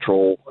transmission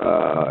control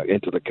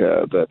into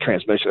the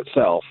transmission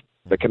itself,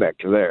 the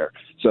connector there.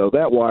 So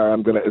that wire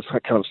it's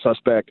kind of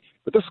suspect,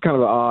 but this is kind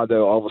of odd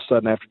though. All of a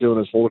sudden, after doing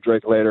this voltage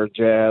regulator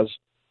jazz,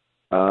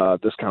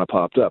 this kind of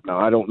popped up. Now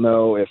I don't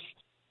know if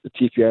the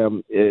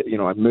TPM,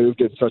 I moved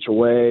it in such a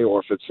way,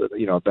 or if it's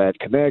a bad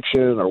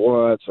connection or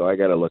what. So I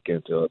got to look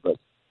into it, but.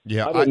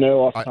 Yeah, I don't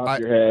know off the top of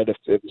your head if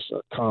it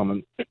was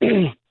common.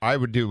 I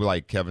would do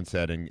like Kevin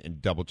said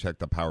and double check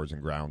the powers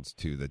and grounds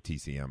to the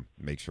TCM,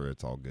 make sure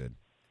it's all good.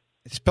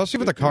 Especially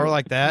with a car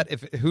like that,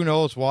 who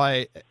knows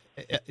why?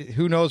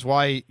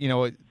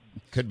 It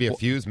could be a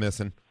fuse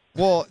missing.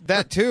 Well,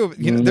 that too.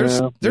 You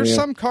know, there's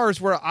some cars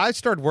where I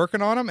started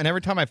working on them, and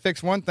every time I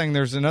fix one thing,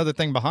 there's another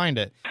thing behind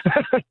it.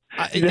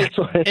 That's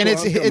what I'm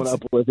coming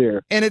up with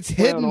here. And it's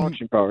hidden.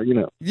 Auction car, you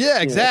know.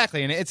 Yeah,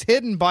 exactly. And it's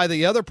hidden by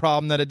the other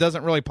problem that it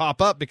doesn't really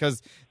pop up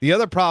because the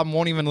other problem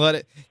won't even let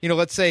it. You know,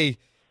 let's say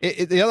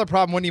the other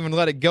problem wouldn't even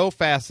let it go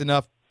fast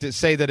enough to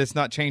say that it's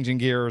not changing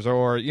gears,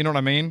 or you know what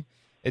I mean.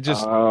 It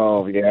just.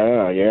 Oh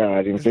yeah,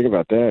 I didn't think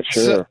about that.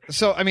 Sure.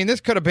 So I mean,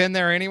 this could have been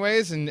there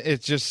anyways, and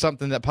it's just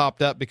something that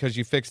popped up because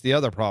you fixed the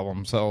other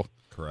problem. So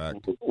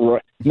correct.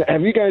 Right. Now,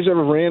 have you guys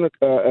ever ran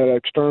an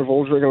external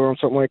voltage regulator on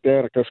something like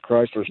that? I guess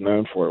Chrysler's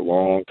known for it a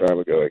long time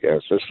ago. I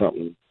guess that's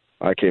something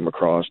I came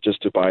across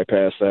just to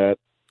bypass that,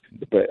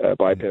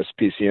 bypass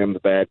PCM,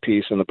 the bad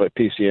piece in the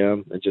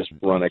PCM, and just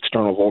run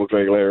external voltage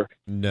regulator.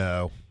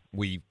 No,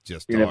 we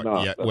just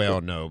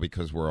no,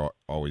 because we're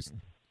always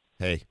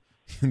hey.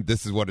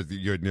 This is what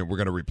we're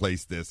going to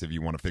replace this if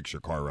you want to fix your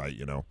car right,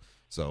 you know.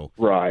 So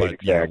right, but,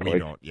 exactly.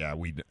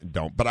 We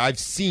don't. But I've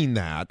seen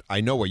that.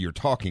 I know what you're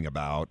talking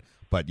about.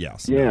 But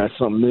yes, yeah, it's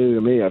something new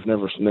to me. I've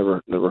never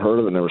heard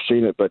of it, never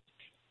seen it. But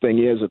thing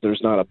is that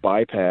there's not a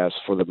bypass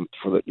for the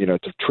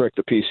to trick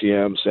the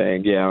PCM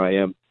saying I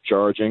am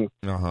charging,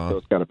 so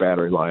it's got a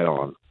battery light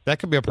on. That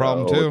could be a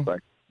problem too.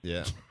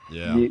 Yeah.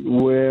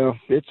 Well,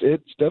 it's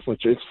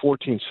definitely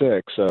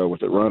 14.6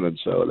 with it running,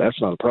 so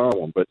that's not a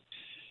problem. But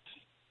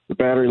the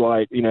battery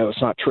light,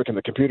 it's not tricking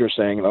the computer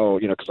saying,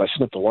 because I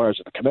snipped the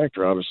wires at the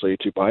connector, obviously,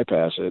 to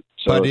bypass it.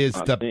 So but is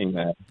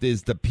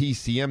the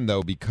PCM,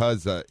 though,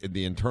 because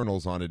the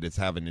internals on it is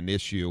having an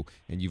issue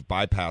and you've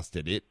bypassed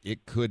it,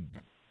 it could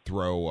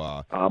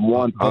throw I'm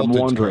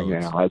wondering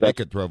codes. now. It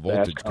could throw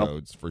voltage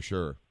codes for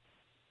sure.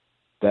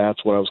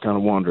 That's what I was kind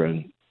of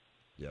wondering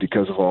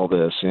because of all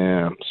this.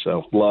 Yeah,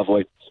 so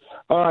lovely.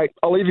 All right,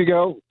 I'll leave you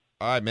go.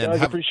 All right, man.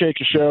 Guys, appreciate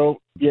your show.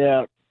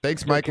 Yeah.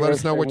 Thanks, Mike. Let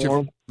us know what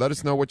you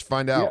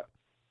find out. Yeah.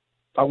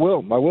 I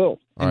will. All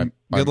right.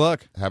 Good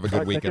luck. Have a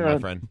good weekend, my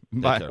friend.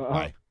 Bye. Take care.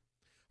 Bye.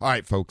 All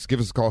right, folks.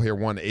 Give us a call here,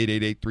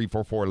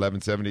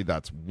 1-888-344-1170.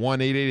 That's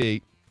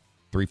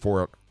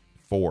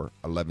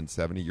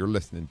 1-888-344-1170. You're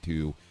listening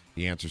to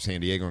The Answer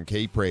San Diego and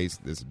K-Praise.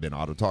 This has been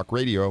Auto Talk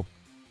Radio.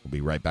 We'll be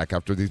right back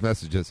after these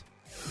messages.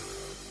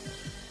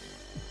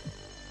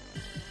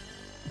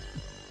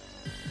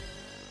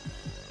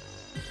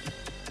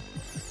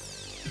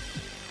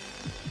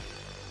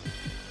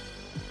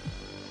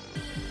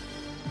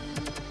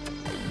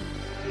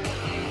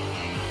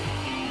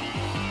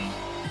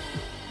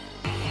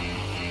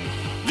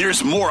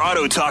 There's more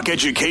Auto Talk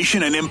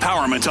education and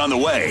empowerment on the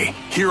way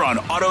here on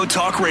Auto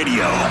Talk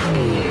Radio.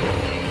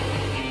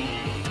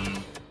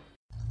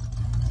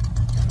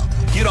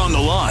 Get on the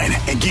line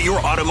and get your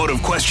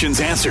automotive questions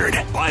answered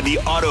by the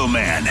Auto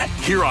Man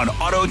here on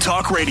Auto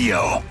Talk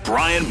Radio.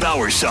 Brian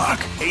Bowersock,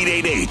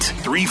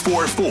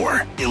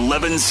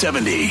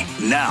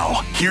 888-344-1170.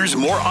 Now, here's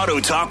more Auto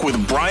Talk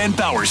with Brian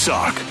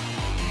Bowersock.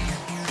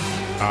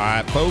 All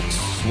right, folks.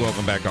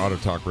 Welcome back to Auto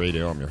Talk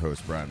Radio. I'm your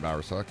host, Brian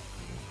Bowersock.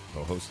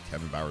 Co-host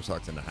Kevin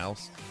Bowersock's in the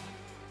house.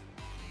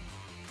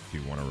 Do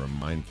you want to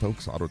remind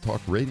folks, Auto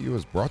Talk Radio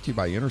is brought to you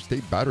by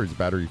Interstate Batteries,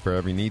 battery for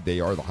every need. They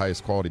are the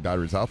highest quality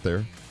batteries out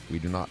there. We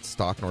do not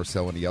stock nor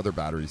sell any other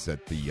batteries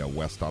at the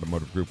West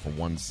Automotive Group for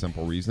one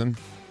simple reason.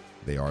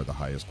 They are the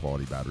highest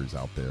quality batteries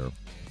out there.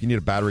 If you need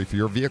a battery for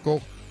your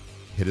vehicle,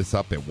 hit us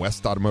up at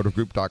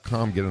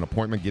westautomotivegroup.com. Get an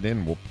appointment, get in,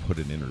 and we'll put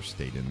an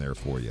Interstate in there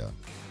for you.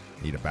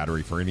 Need a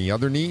battery for any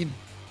other need?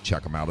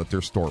 Check them out at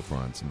their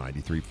storefronts,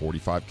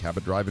 9345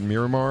 Cabot Drive in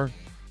Miramar,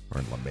 or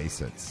in La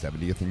Mesa at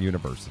 70th and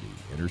University.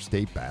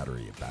 Interstate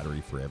Battery, a battery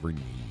for every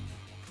need.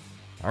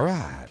 All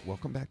right,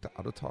 welcome back to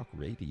Auto Talk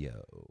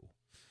Radio.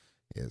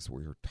 As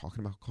we're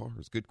talking about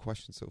cars, good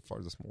question so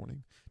far this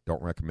morning.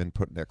 Don't recommend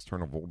putting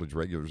external voltage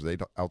regulators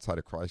outside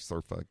of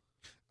Chrysler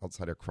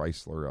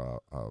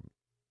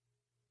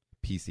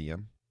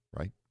PCM,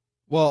 right?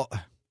 Well,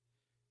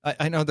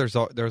 I know there's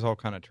all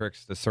kind of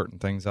tricks to certain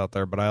things out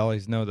there, but I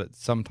always know that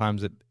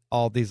sometimes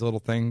all these little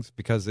things,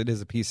 because it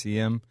is a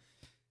PCM,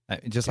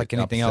 just like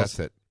anything else.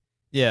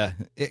 Yeah.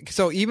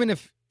 So even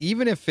if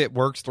it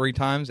works 3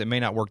 times, it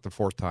may not work the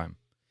 4th time,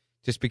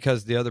 just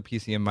because the other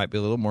PCM might be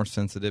a little more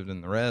sensitive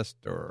than the rest,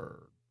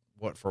 or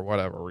for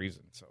whatever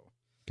reason. So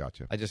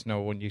gotcha. I just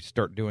know when you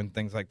start doing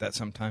things like that,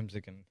 sometimes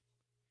it can.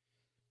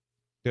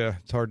 Yeah,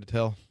 it's hard to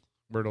tell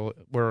where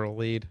it'll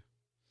lead.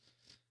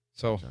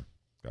 So.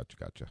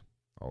 Gotcha.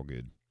 All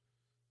good.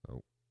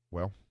 Oh,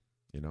 well,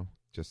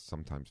 just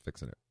sometimes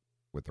fixing it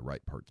with the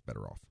right part's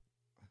better off,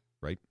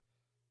 right?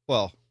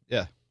 Well,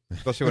 yeah,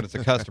 especially when it's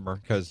a customer,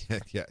 because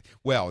yeah.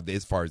 Well,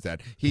 as far as that,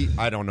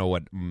 I don't know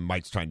what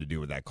Mike's trying to do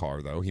with that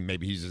car, though.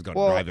 He's just going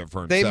to drive it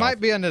for himself.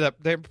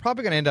 They're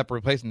probably going to end up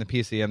replacing the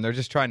PCM. They're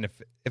just trying to,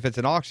 if it's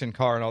an auction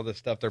car and all this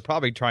stuff, they're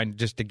probably trying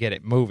just to get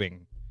it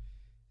moving,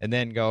 and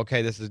then go,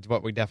 okay, this is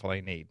what we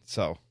definitely need.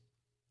 So,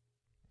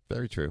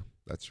 very true.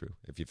 That's true.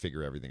 If you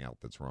figure everything out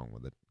that's wrong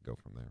with it, go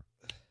from there.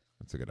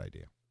 That's a good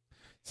idea.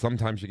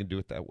 Sometimes you can do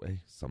it that way.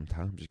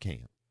 Sometimes you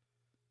can't.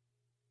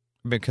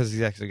 Because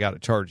he's actually got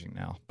it charging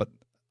now. But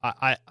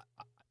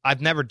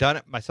I've never done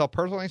it myself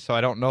personally, so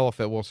I don't know if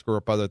it will screw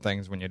up other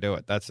things when you do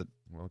it.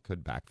 Well, it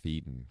could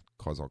backfeed and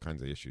cause all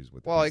kinds of issues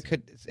with. Well, it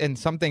could, and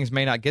some things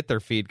may not get their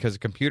feed because the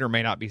computer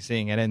may not be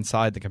seeing it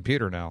inside the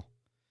computer now.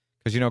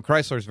 Because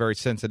Chrysler is very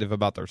sensitive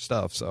about their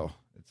stuff, so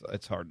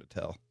it's hard to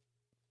tell.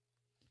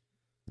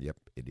 Yep,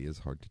 it is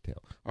hard to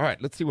tell. All right,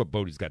 let's see what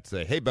Bodie's got to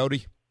say. Hey,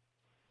 Bodie.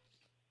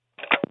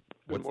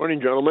 Good morning,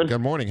 gentlemen.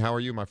 Good morning. How are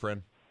you, my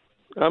friend?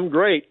 I'm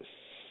great.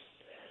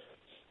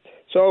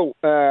 So,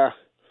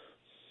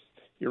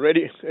 you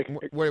ready?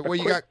 What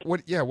you got?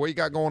 What you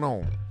got going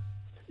on?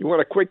 You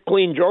want a quick,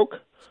 clean joke?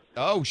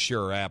 Oh,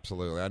 sure,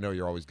 absolutely. I know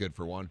you're always good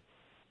for one.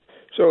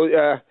 So,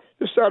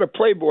 this out of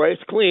Playboy.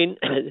 It's clean.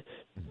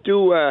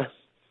 Two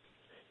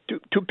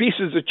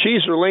pieces of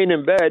cheese are laying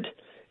in bed,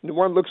 and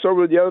one looks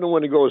over the other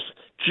one and goes,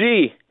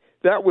 "Gee,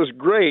 that was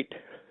great."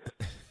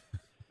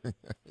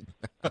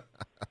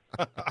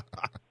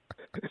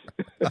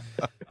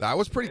 That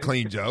was a pretty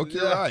clean joke.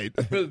 You're right.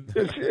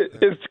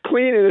 It's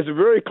clean and it's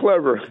very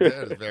clever.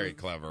 That is very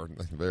clever.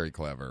 Very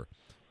clever.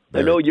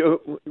 I know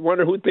you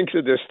wonder who thinks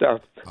of this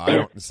stuff.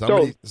 I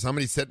don't.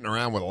 Somebody's sitting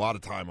around with a lot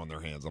of time on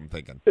their hands, I'm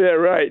thinking. Yeah,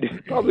 right.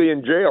 Probably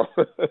in jail.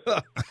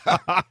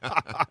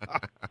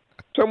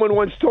 Someone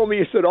once told me,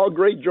 he said, all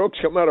great jokes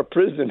come out of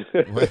prison.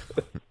 Well,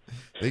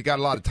 you got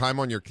a lot of time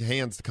on your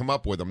hands to come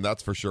up with them,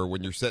 that's for sure,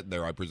 when you're sitting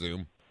there, I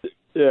presume.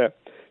 Yeah.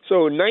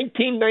 So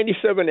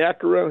 1997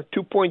 Acura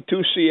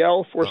 2.2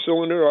 CL,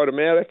 four-cylinder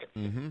automatic.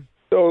 Mm-hmm.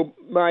 So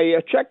my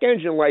check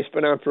engine light's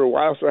been on for a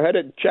while, so I had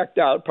it checked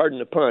out, pardon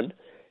the pun,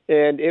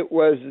 and it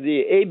was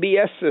the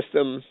ABS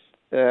system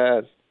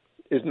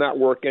is not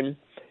working,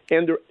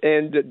 and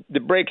the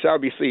brakes,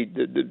 obviously,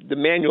 the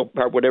manual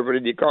part, whatever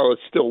you call it,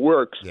 still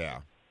works.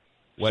 Yeah.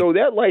 So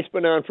that light's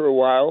been on for a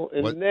while,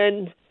 and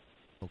then...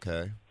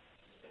 Okay.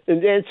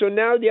 And then, so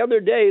now the other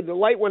day, the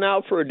light went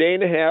out for a day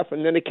and a half,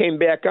 and then it came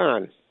back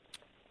on.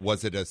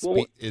 Was it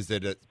is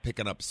it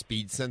picking up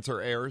speed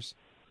sensor errors?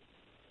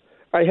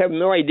 I have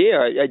no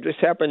idea. It just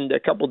happened a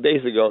couple of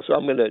days ago, so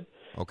I'm going to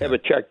have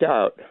it checked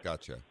out.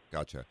 Gotcha.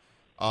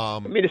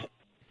 But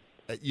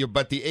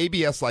the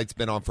ABS light's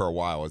been on for a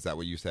while. Is that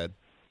what you said?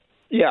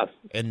 Yeah.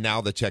 And now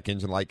the check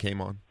engine light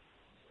came on?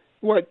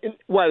 Well,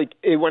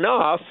 it went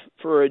off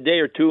for a day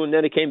or two, and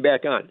then it came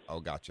back on. Oh,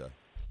 gotcha.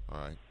 All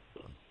right.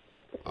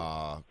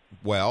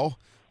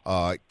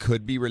 It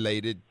could be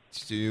related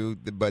to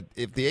but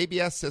if the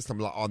ABS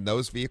system on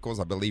those vehicles,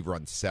 I believe,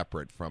 runs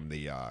separate from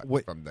the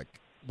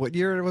what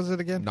year was it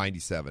again?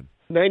 97.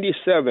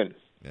 97.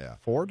 Yeah.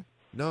 Ford?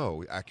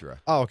 No, Acura.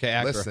 Oh, okay.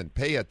 Acura. Listen,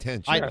 pay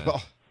attention.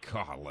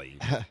 Golly.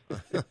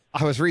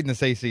 I was reading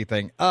this AC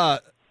thing. I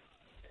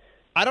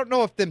don't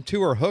know if them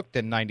two are hooked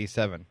in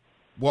 97.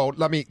 Well,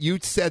 you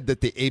said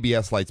that the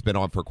ABS light's been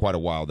on for quite a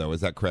while, though.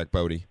 Is that correct,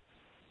 Bodie?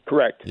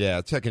 Correct.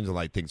 Yeah, check engine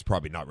light thing's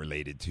probably not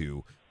related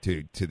to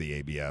the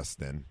ABS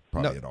then,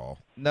 probably at all.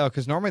 No,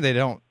 because normally they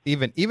don't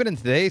even in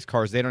today's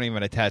cars they don't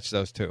even attach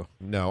those two.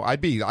 No,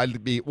 I'd be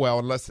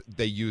unless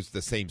they use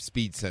the same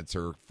speed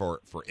sensor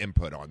for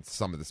input on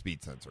some of the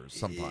speed sensors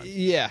sometimes.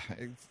 Yeah.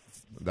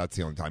 That's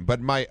the only time.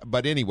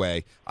 But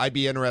anyway, I'd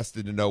be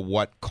interested to know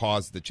what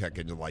caused the check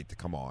engine light to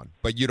come on.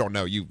 But you don't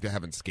know. You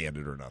haven't scanned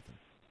it or nothing.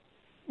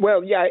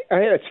 Well, yeah, I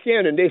had it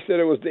scanned, and they said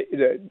it was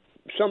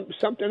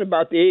something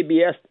about the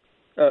ABS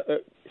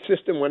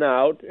system went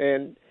out,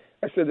 and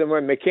I said that my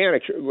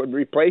mechanic would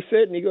replace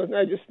it, and he goes,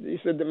 "No, he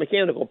said the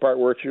mechanical part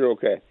works. You're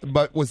okay."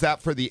 But was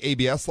that for the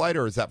ABS light,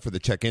 or is that for the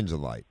check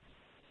engine light?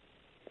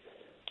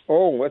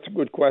 Oh, that's a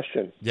good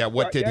question. Yeah,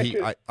 what did he?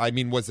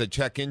 Was the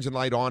check engine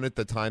light on at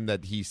the time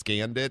that he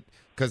scanned it?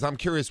 Because I'm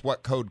curious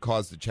what code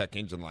caused the check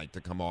engine light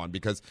to come on.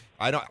 Because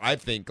I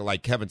think,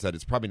 like Kevin said,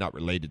 it's probably not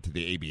related to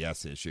the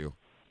ABS issue.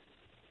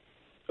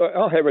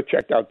 I'll have it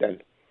checked out then.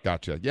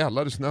 Gotcha. Yeah,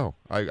 let us know.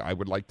 I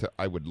would like to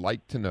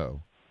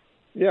know.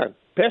 Yeah,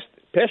 pass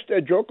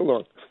that joke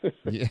along.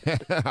 Yeah,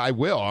 I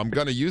will. I'm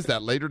going to use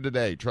that later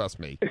today. Trust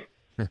me.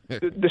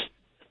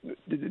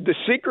 The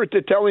secret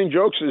to telling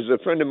jokes, as a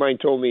friend of mine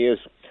told me, is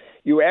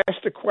you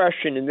ask the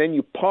question and then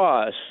you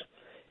pause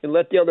and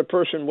let the other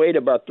person wait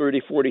about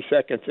 30, 40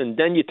 seconds, and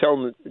then you tell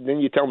them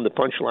the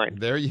punchline.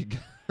 There you go.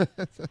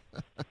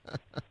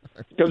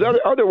 Because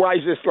otherwise,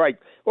 it's like,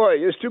 boy,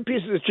 there's two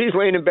pieces of cheese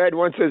laying in bed.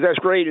 One says that's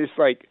great. It's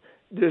like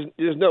there's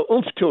no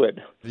oomph to it.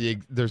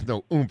 There's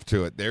no oomph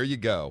to it. There you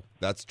go.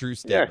 That's a true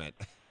statement.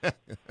 Yeah.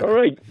 All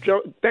right,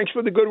 Joe. Thanks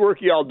for the good work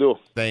y'all do.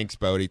 Thanks,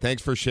 Bodie.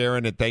 Thanks for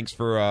sharing it. Thanks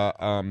for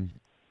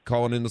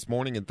calling in this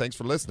morning, and thanks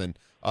for listening.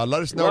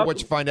 Let us know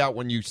what you find out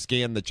when you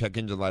scan the check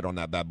engine light on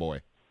that bad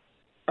boy.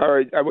 All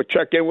right, I will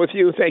check in with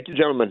you. Thank you,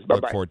 gentlemen. Bye-bye.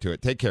 Look forward to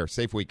it. Take care.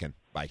 Safe weekend.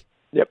 Bye.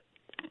 Yep.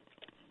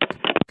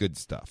 Good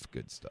stuff.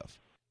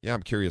 Yeah,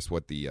 I'm curious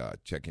what the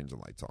check engine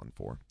light's on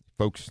for.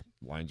 Folks,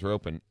 lines are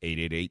open.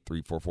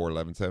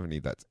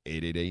 888-344-1170. That's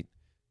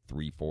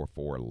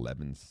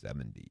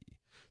 888-344-1170.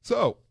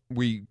 So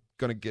we're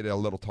going to get a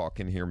little talk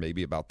in here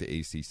maybe about the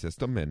AC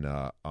system and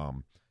how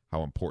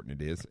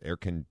important it is. Air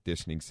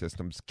conditioning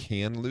systems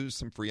can lose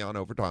some Freon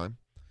over time.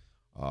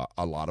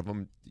 A lot of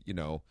them,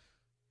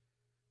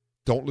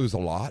 don't lose a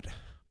lot,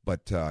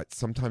 But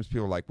sometimes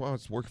people are like, well,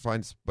 it's working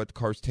fine, but the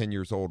car's 10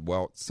 years old.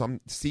 Well,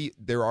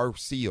 there are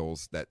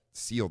seals that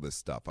seal this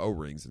stuff,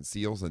 O-rings and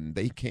seals, and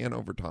they can,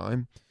 over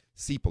time,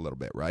 seep a little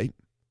bit, right?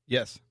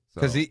 Yes,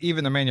 because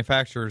even the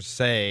manufacturers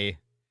say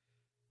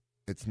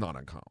it's not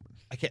uncommon.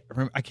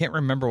 I can't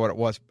remember what it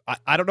was.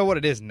 I don't know what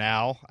it is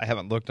now. I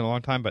haven't looked in a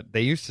long time, but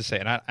they used to say,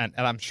 and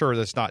I'm sure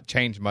that's not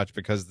changed much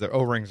because the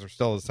O-rings are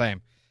still the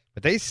same,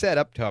 but they set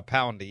up to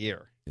 £1 a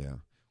year. Yeah.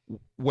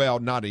 Well,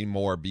 not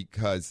anymore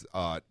because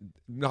I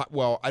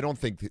don't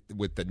think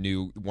with the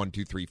new 1,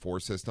 2, 3, 4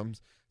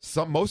 systems,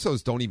 most of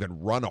those don't even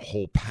run a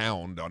whole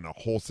pound on a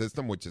whole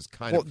system, which is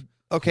kind of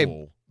okay.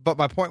 Cool. But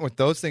my point with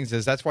those things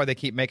is that's why they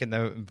keep making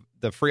the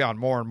Freon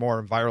more and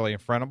more environmentally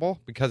friendly,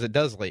 because it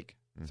does leak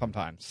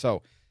sometimes.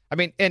 So, I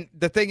mean, and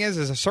the thing is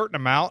a certain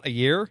amount a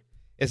year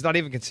is not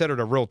even considered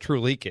a real true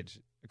leakage,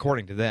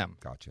 according to them.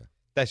 Gotcha.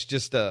 That's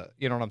just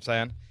you know what I'm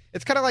saying?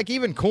 It's kind of like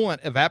even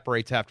coolant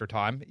evaporates after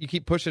time. You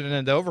keep pushing it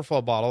into the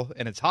overflow bottle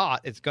and it's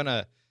hot, it's going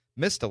to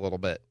mist a little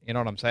bit. You know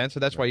what I'm saying?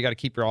 So that's why you got to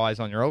keep your eyes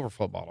on your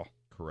overflow bottle.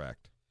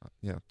 Correct.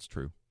 Yeah, it's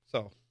true.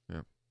 So,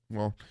 yeah.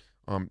 Well,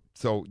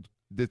 so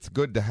it's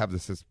good to have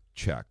this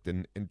checked.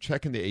 And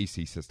checking the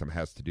AC system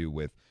has to do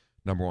with,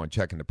 number one,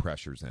 checking the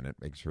pressures in it,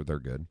 make sure they're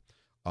good.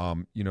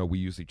 We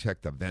usually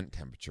check the vent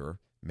temperature,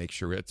 make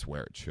sure it's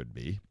where it should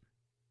be.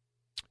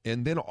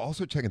 And then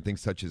also checking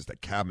things such as the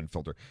cabin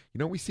filter.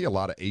 We see a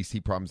lot of AC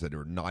problems that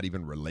are not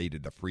even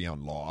related to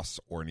Freon loss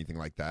or anything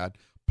like that.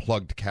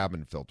 Plugged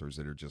cabin filters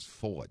that are just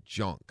full of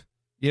junk.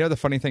 The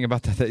funny thing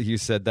about that you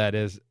said that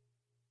is,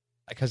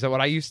 because what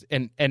I used,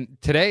 and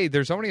today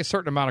there's only a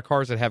certain amount of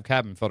cars that have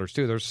cabin filters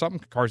too. There's some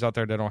cars out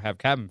there that don't have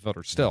cabin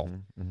filters still.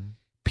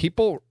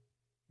 People,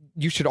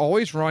 you should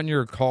always run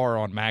your car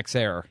on max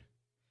air.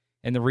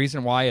 And the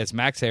reason why is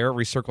max air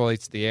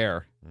recirculates the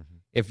air.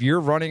 If you're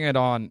running it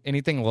on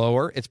anything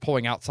lower, it's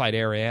pulling outside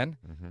air in,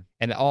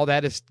 and all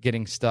that is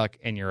getting stuck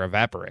in your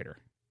evaporator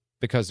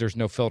because there's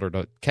no filter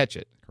to catch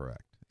it.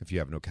 Correct. If you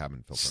have no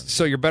cabin filter.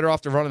 So you're better off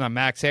to run it on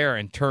max air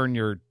and turn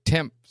your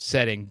temp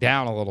setting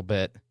down a little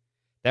bit.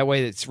 That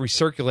way it's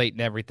recirculating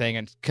everything.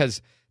 And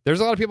because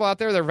there's a lot of people out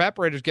there, their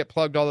evaporators get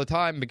plugged all the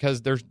time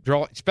because there's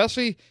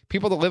especially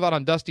people that live out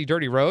on dusty,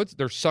 dirty roads,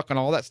 they're sucking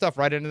all that stuff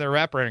right into their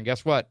evaporator. And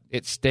guess what?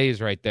 It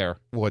stays right there.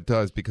 Well, it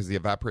does because the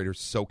evaporator's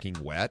soaking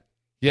wet.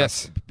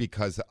 Yes,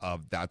 because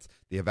of the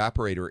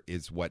evaporator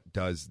is what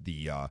does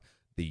the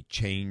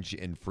change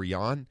in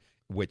Freon,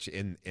 which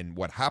in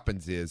what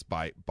happens is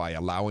by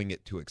allowing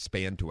it to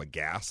expand to a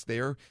gas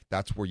there,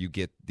 that's where you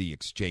get the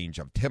exchange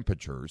of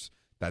temperatures.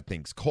 That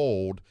thing's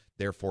cold,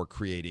 therefore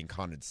creating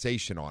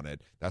condensation on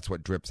it. That's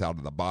what drips out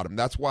of the bottom.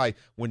 That's why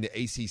when the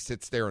AC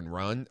sits there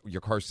and your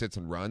car sits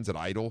and runs at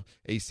idle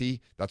AC,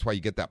 that's why you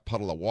get that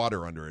puddle of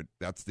water under it.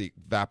 That's the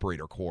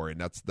evaporator core,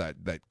 and that's that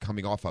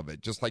coming off of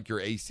it. Just like your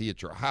AC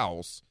at your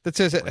house. That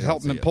says it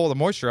helps them pull the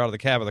moisture out of the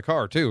cab of the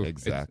car, too.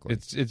 Exactly.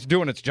 It's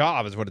doing its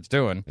job is what it's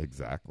doing.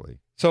 Exactly.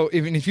 So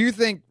even if you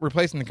think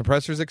replacing the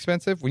compressor is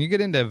expensive, when you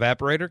get into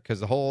evaporator, because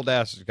the whole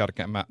dash has got to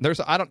come out. There's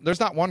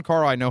not one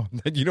car I know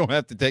that you don't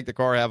have to take the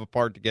car have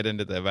apart to get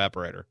into the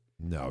evaporator.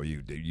 No,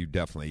 you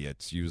definitely.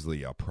 It's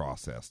usually a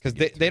process because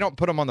they don't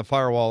put them on the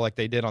firewall like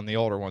they did on the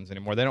older ones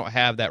anymore. They don't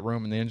have that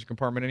room in the engine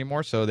compartment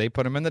anymore, so they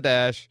put them in the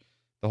dash.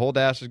 The whole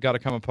dash has got to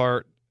come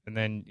apart, and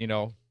then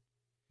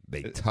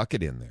they tuck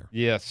it in there.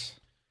 Yes.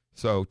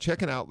 So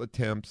checking outlet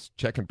temps,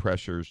 checking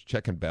pressures,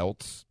 checking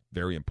belts,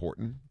 very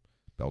important.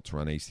 Belts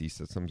run AC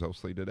systems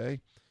mostly today.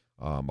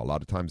 A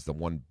lot of times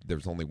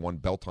there's only one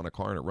belt on a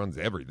car and it runs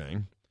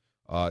everything.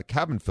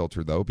 Cabin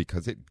filter, though,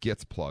 because it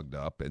gets plugged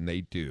up, and they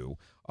do.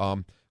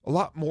 A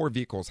lot more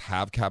vehicles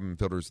have cabin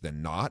filters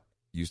than not.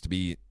 Used to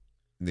be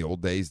in the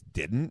old days,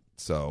 didn't.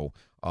 So,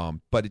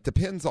 but it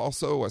depends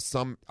also.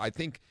 I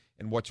think,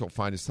 and what you'll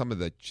find is some of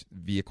the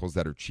vehicles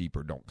that are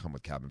cheaper don't come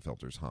with cabin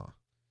filters, huh?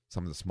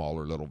 Some of the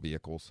smaller little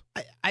vehicles.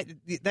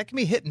 That can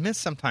be hit and miss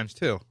sometimes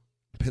too.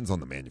 Depends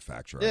on the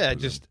manufacturer. Yeah,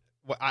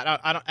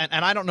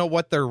 I don't know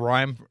what their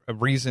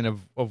reason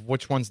of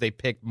which ones they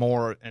pick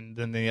more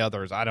than the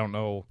others. I don't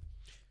know.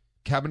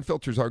 Cabin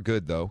filters are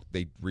good, though.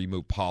 They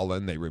remove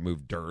pollen, they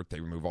remove dirt,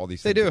 they remove all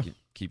these things they do. To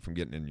keep from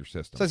getting in your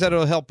system. So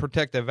that'll help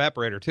protect the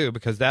evaporator, too,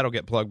 because that'll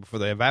get plugged before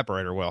the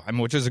evaporator will,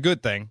 which is a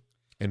good thing.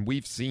 And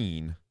we've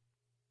seen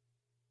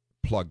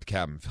plugged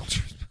cabin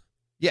filters.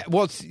 Yeah,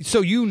 well,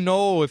 so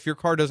if your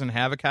car doesn't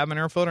have a cabin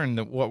air filter,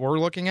 and what we're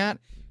looking at,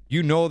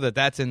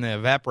 that's in the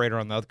evaporator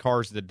on the other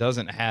cars that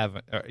doesn't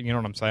have, you know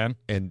what I'm saying?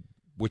 And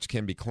which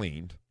can be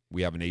cleaned.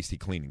 We have an AC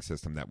cleaning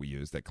system that we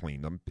use that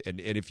clean them. And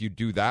if you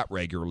do that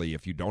regularly,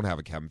 if you don't have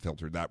a cabin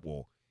filter, that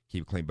will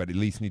keep it clean. But at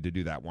least need to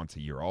do that once a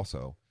year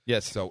also.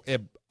 Yes. So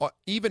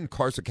even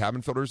cars with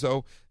cabin filters,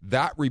 though,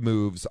 that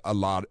removes a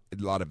lot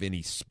of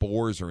any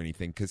spores or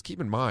anything. Because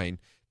keep in mind,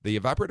 the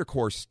evaporator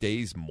core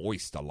stays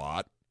moist a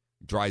lot.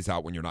 Dries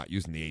out when you're not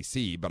using the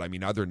AC. But, I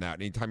mean, other than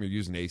that, anytime you're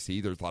using AC,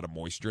 there's a lot of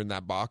moisture in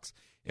that box.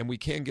 And we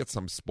can get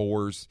some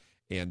spores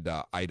and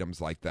items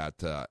like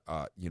that,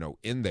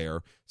 in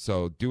there.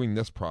 So doing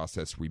this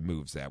process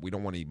removes that. We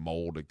don't want any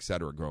mold, et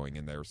cetera, growing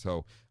in there.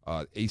 So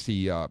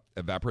AC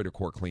evaporator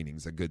core cleaning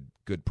is a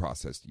good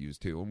process to use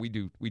too, and we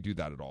do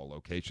that at all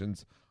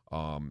locations.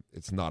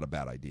 It's not a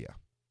bad idea.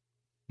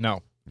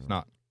 No, it's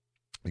not.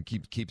 It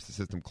keeps the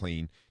system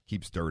clean,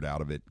 keeps dirt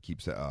out of it,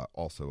 keeps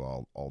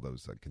also all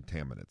those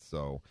contaminants.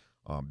 So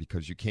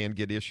because you can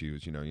get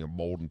issues,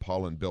 mold and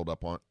pollen build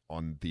up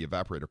on the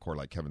evaporator core,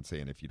 like Kevin's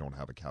saying, if you don't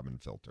have a cabin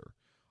filter.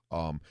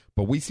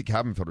 But we see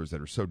cabin filters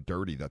that are so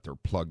dirty that they're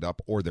plugged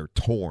up or they're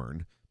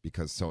torn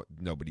because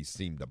nobody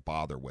seemed to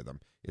bother with them.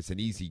 It's an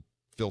easy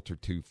filter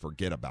to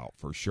forget about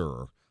for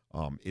sure.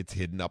 It's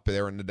hidden up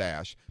there in the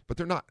dash, but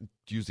they're not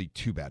usually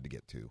too bad to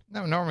get to.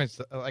 No, normally it's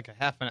like a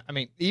half an. I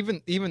mean,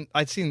 even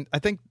I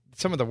think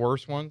some of the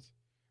worst ones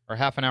are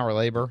half an hour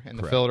labor in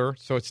the filter.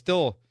 So it's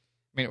still.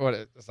 I mean, what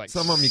it's like?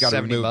 Some of them you got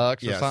to remove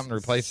 $70 or something to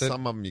replace it.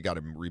 Some of them you got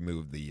to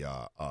remove the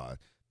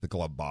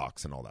glove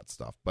box and all that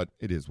stuff. But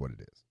it is what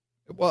it is.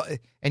 Well,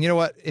 and you know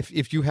what?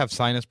 If you have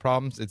sinus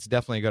problems, it's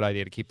definitely a good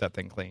idea to keep that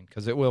thing clean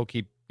because it will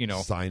keep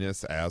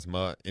sinus,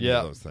 asthma, any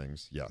of those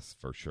things. Yes,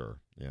 for sure.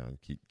 Yeah,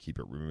 keep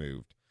it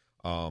removed.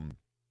 And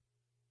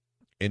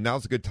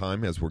now's a good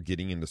time as we're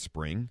getting into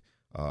spring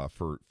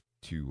to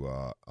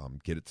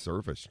get it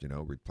serviced.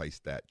 Replace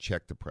that,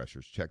 check the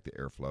pressures, check the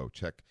airflow,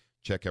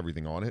 check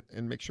everything on it,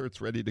 and make sure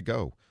it's ready to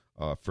go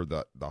for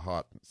the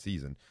hot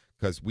season.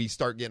 Because we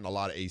start getting a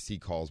lot of AC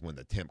calls when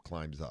the temp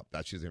climbs up.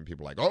 That's usually when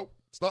people are like, "Oh,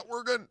 it's not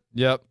working."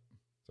 Yep.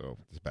 So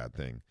it's a bad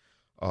thing.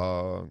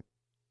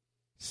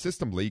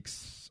 System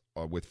leaks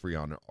with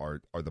Freon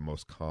are the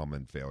most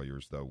common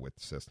failures, though, with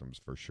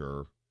systems for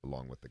sure,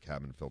 along with the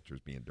cabin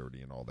filters being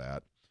dirty and all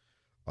that.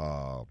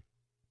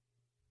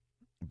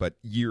 But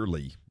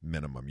yearly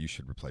minimum, you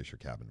should replace your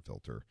cabin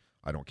filter.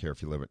 I don't care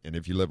if you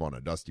live on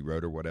a dusty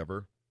road or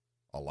whatever,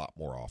 a lot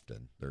more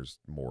often. There's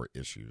more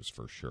issues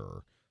for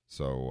sure.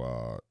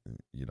 So,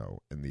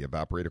 and the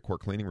evaporator core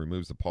cleaning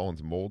removes the pollens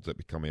and molds that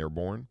become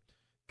airborne,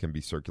 can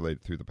be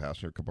circulated through the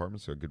passenger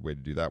compartment. So a good way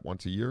to do that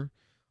once a year.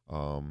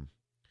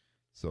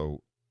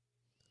 So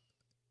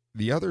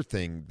the other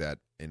thing that,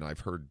 and I've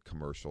heard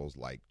commercials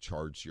like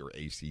charge your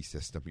AC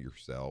system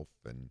yourself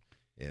and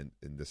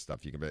this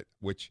stuff you can,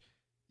 which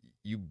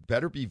you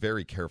better be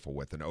very careful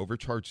with. An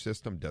overcharged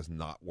system does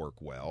not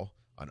work well.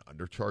 An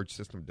undercharged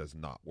system does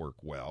not work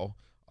well.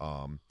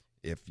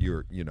 If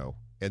you're,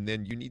 and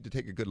then you need to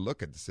take a good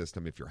look at the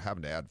system. If you're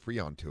having to add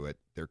Freon to it,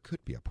 there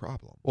could be a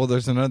problem. Well,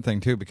 there's another thing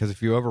too, because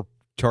if you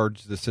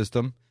overcharge the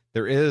system,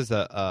 there is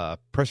a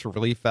pressure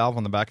relief valve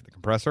on the back of the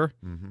compressor.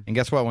 Mm-hmm. And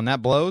guess what? When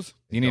that blows,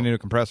 you need a new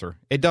compressor.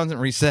 It doesn't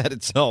reset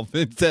itself.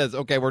 It says,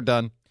 okay, we're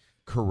done.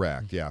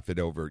 Correct. Yeah, if it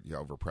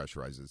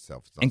overpressurizes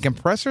itself. And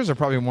compressors are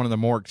probably one of the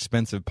more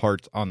expensive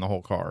parts on the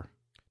whole car.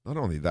 Not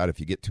only that, if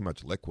you get too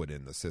much liquid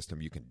in the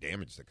system, you can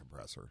damage the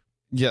compressor.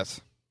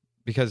 Yes.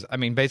 Because,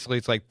 basically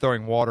it's like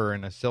throwing water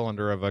in a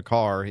cylinder of a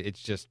car.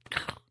 It's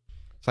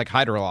like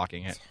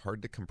hydrolocking it. It's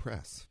hard to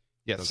compress.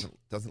 Yes.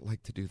 Doesn't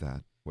like to do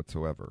that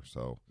whatsoever.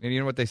 So, and you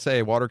know what they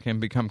say, water can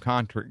become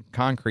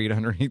concrete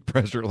underneath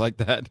pressure like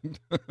that.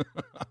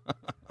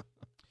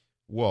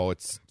 Well,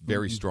 it's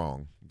very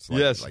strong. It's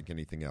like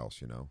anything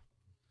else, It's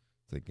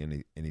like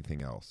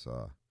anything else.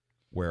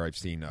 Where I've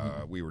seen,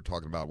 we were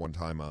talking about one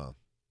time,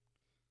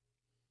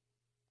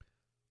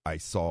 I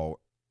saw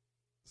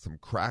some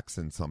cracks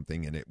in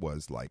something, and it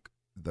was like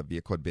the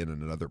vehicle had been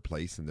in another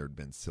place, and there had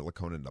been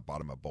silicone in the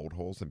bottom of bolt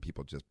holes, and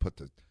people just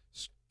put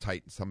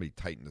somebody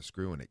tightened the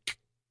screw, and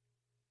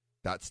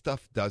that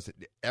stuff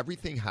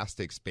everything has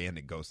to expand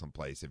and go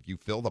someplace. If you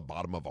fill the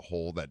bottom of a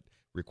hole that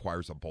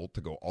requires a bolt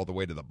to go all the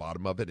way to the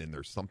bottom of it, and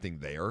there's something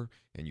there,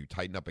 and you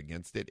tighten up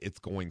against it, it's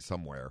going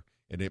somewhere,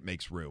 and it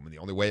makes room. And the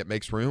only way it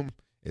makes room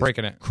is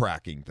breaking it,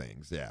 cracking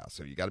things. Yeah,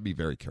 so you got to be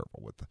very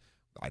careful with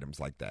items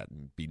like that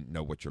and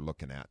know what you're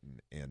looking at,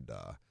 and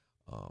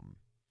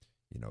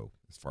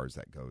as far as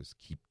that goes,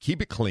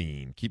 keep it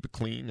clean,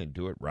 and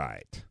do it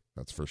right.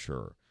 That's for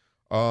sure.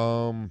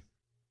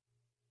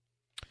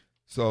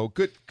 So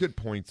good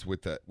points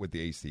with the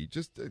AC.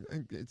 Just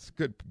it's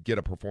good to get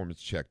a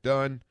performance check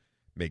done.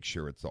 Make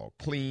sure it's all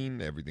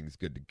clean, everything's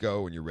good to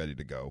go, and you're ready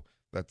to go.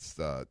 That's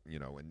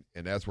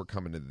and as we're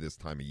coming into this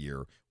time of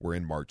year, we're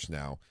in March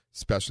now,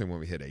 especially when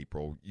we hit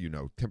April.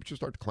 Temperatures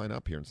start to climb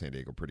up here in San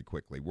Diego pretty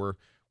quickly.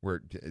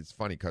 It's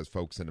funny because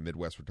folks in the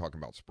Midwest were talking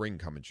about spring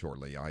coming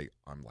shortly.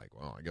 I'm like,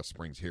 well, I guess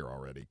spring's here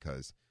already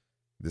because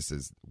this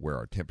is where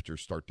our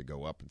temperatures start to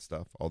go up and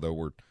stuff. Although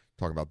we're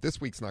talking about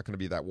this week's not going to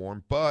be that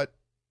warm, but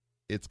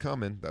it's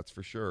coming. That's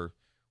for sure.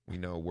 We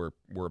know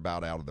we're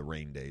about out of the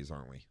rain days,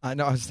 aren't we? I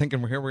know. I was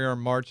thinking here we are in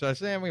March. I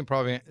said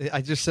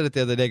I just said it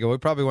the other day. We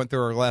probably went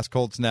through our last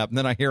cold snap, and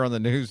then I hear on the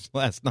news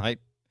last night,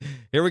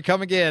 here we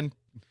come again.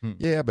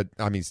 Yeah, but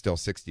still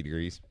 60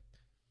 degrees.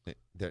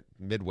 The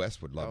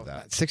Midwest would love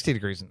that. 60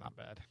 degrees is not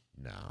bad.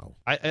 No,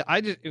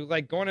 I just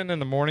like going in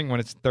the morning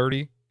when it's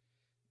 30.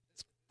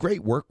 It's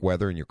great work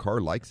weather, and your car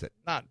likes it.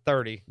 Not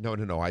 30.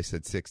 No. I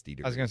said 60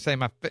 degrees. I was going to say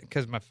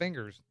because my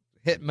fingers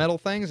hit metal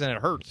things and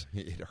it hurts.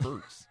 It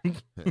hurts.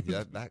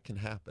 Yeah, that can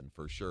happen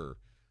for sure.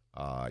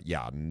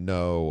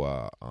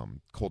 No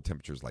cold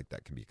temperatures like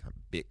that can be a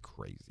bit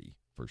crazy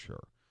for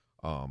sure.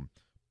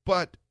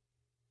 But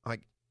I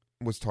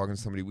was talking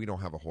to somebody, we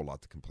don't have a whole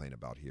lot to complain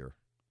about here.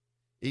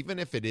 Even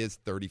if it is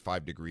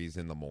 35 degrees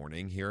in the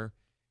morning here,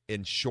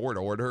 in short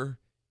order,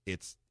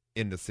 it's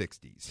in the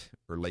 60s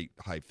or late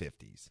high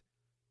 50s.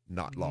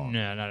 Not long.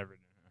 No, not every.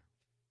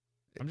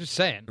 I'm just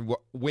saying.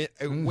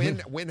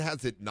 When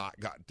has it not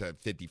gotten to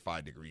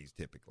 55 degrees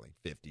typically?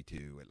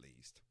 52 at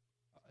least.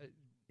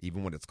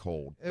 Even when it's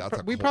cold.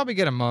 We probably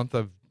get a month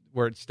of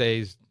where it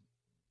stays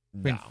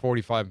between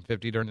 45 and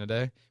 50 during the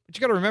day. But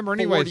you got to remember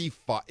anyway.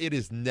 It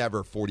is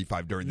never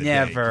 45 during the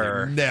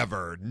day.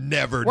 Never.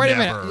 Wait a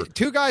minute.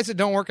 Two guys that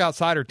don't work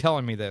outside are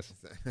telling me this.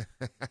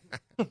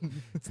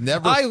 It's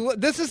never.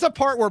 This is the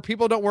part where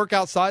people don't work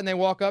outside and they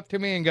walk up to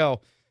me and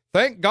go,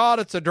 "Thank God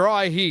it's a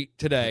dry heat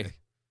today."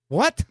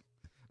 What?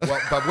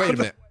 Well, but wait a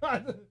minute.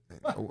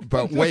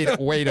 But wait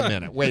a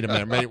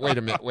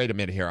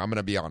minute here. I'm going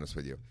to be honest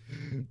with you.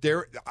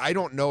 I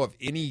don't know of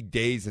any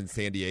days in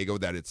San Diego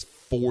that it's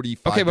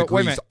 45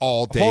 degrees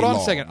all day long. Hold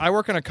on a second. I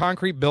work in a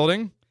concrete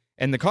building,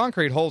 and the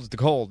concrete holds the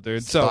cold,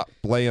 dude. Stop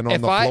laying on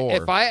the floor.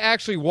 If I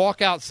actually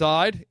walk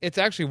outside, it's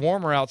actually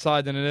warmer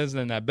outside than it is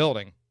in that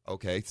building.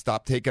 Okay,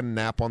 stop taking a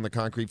nap on the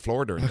concrete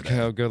floor during the day.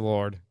 Oh, good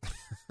Lord.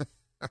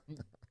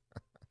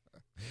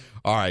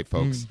 All right,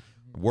 folks.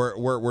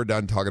 We're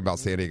done talking about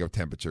San Diego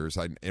temperatures,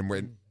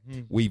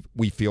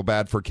 we feel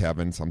bad for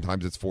Kevin.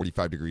 Sometimes it's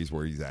 45 degrees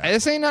where he's at.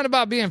 This ain't not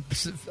about being.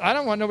 I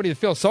don't want nobody to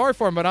feel sorry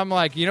for him, but I'm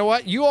like, you know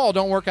what? You all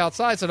don't work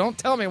outside, so don't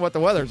tell me what the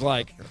weather's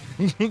like.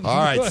 All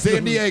right,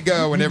 San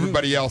Diego and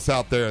everybody else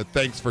out there,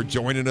 thanks for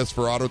joining us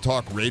for Auto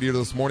Talk Radio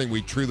this morning.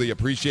 We truly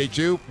appreciate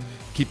you.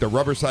 Keep the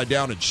rubber side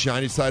down and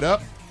shiny side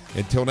up.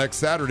 Until next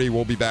Saturday,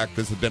 we'll be back.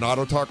 This has been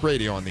Auto Talk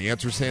Radio on The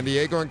Answer San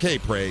Diego and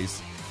K-Praise.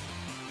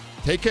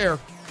 Take care.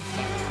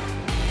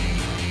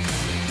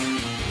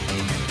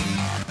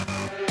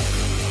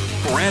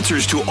 For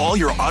answers to all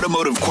your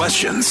automotive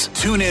questions,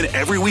 tune in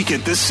every week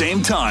at this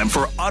same time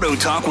for Auto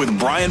Talk with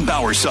Brian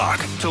Bowersock.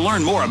 To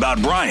learn more about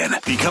Brian,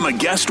 become a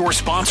guest or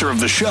sponsor of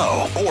the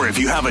show, or if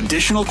you have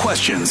additional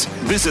questions,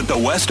 visit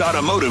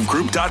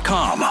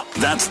thewestautomotivegroup.com.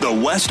 That's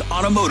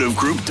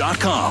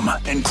thewestautomotivegroup.com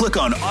and click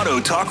on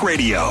Auto Talk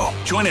Radio.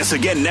 Join us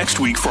again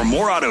next week for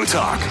more Auto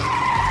Talk.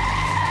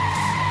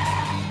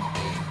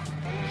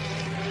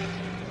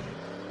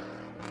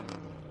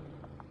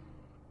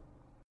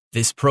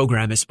 This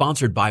program is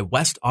sponsored by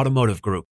West Automotive Group.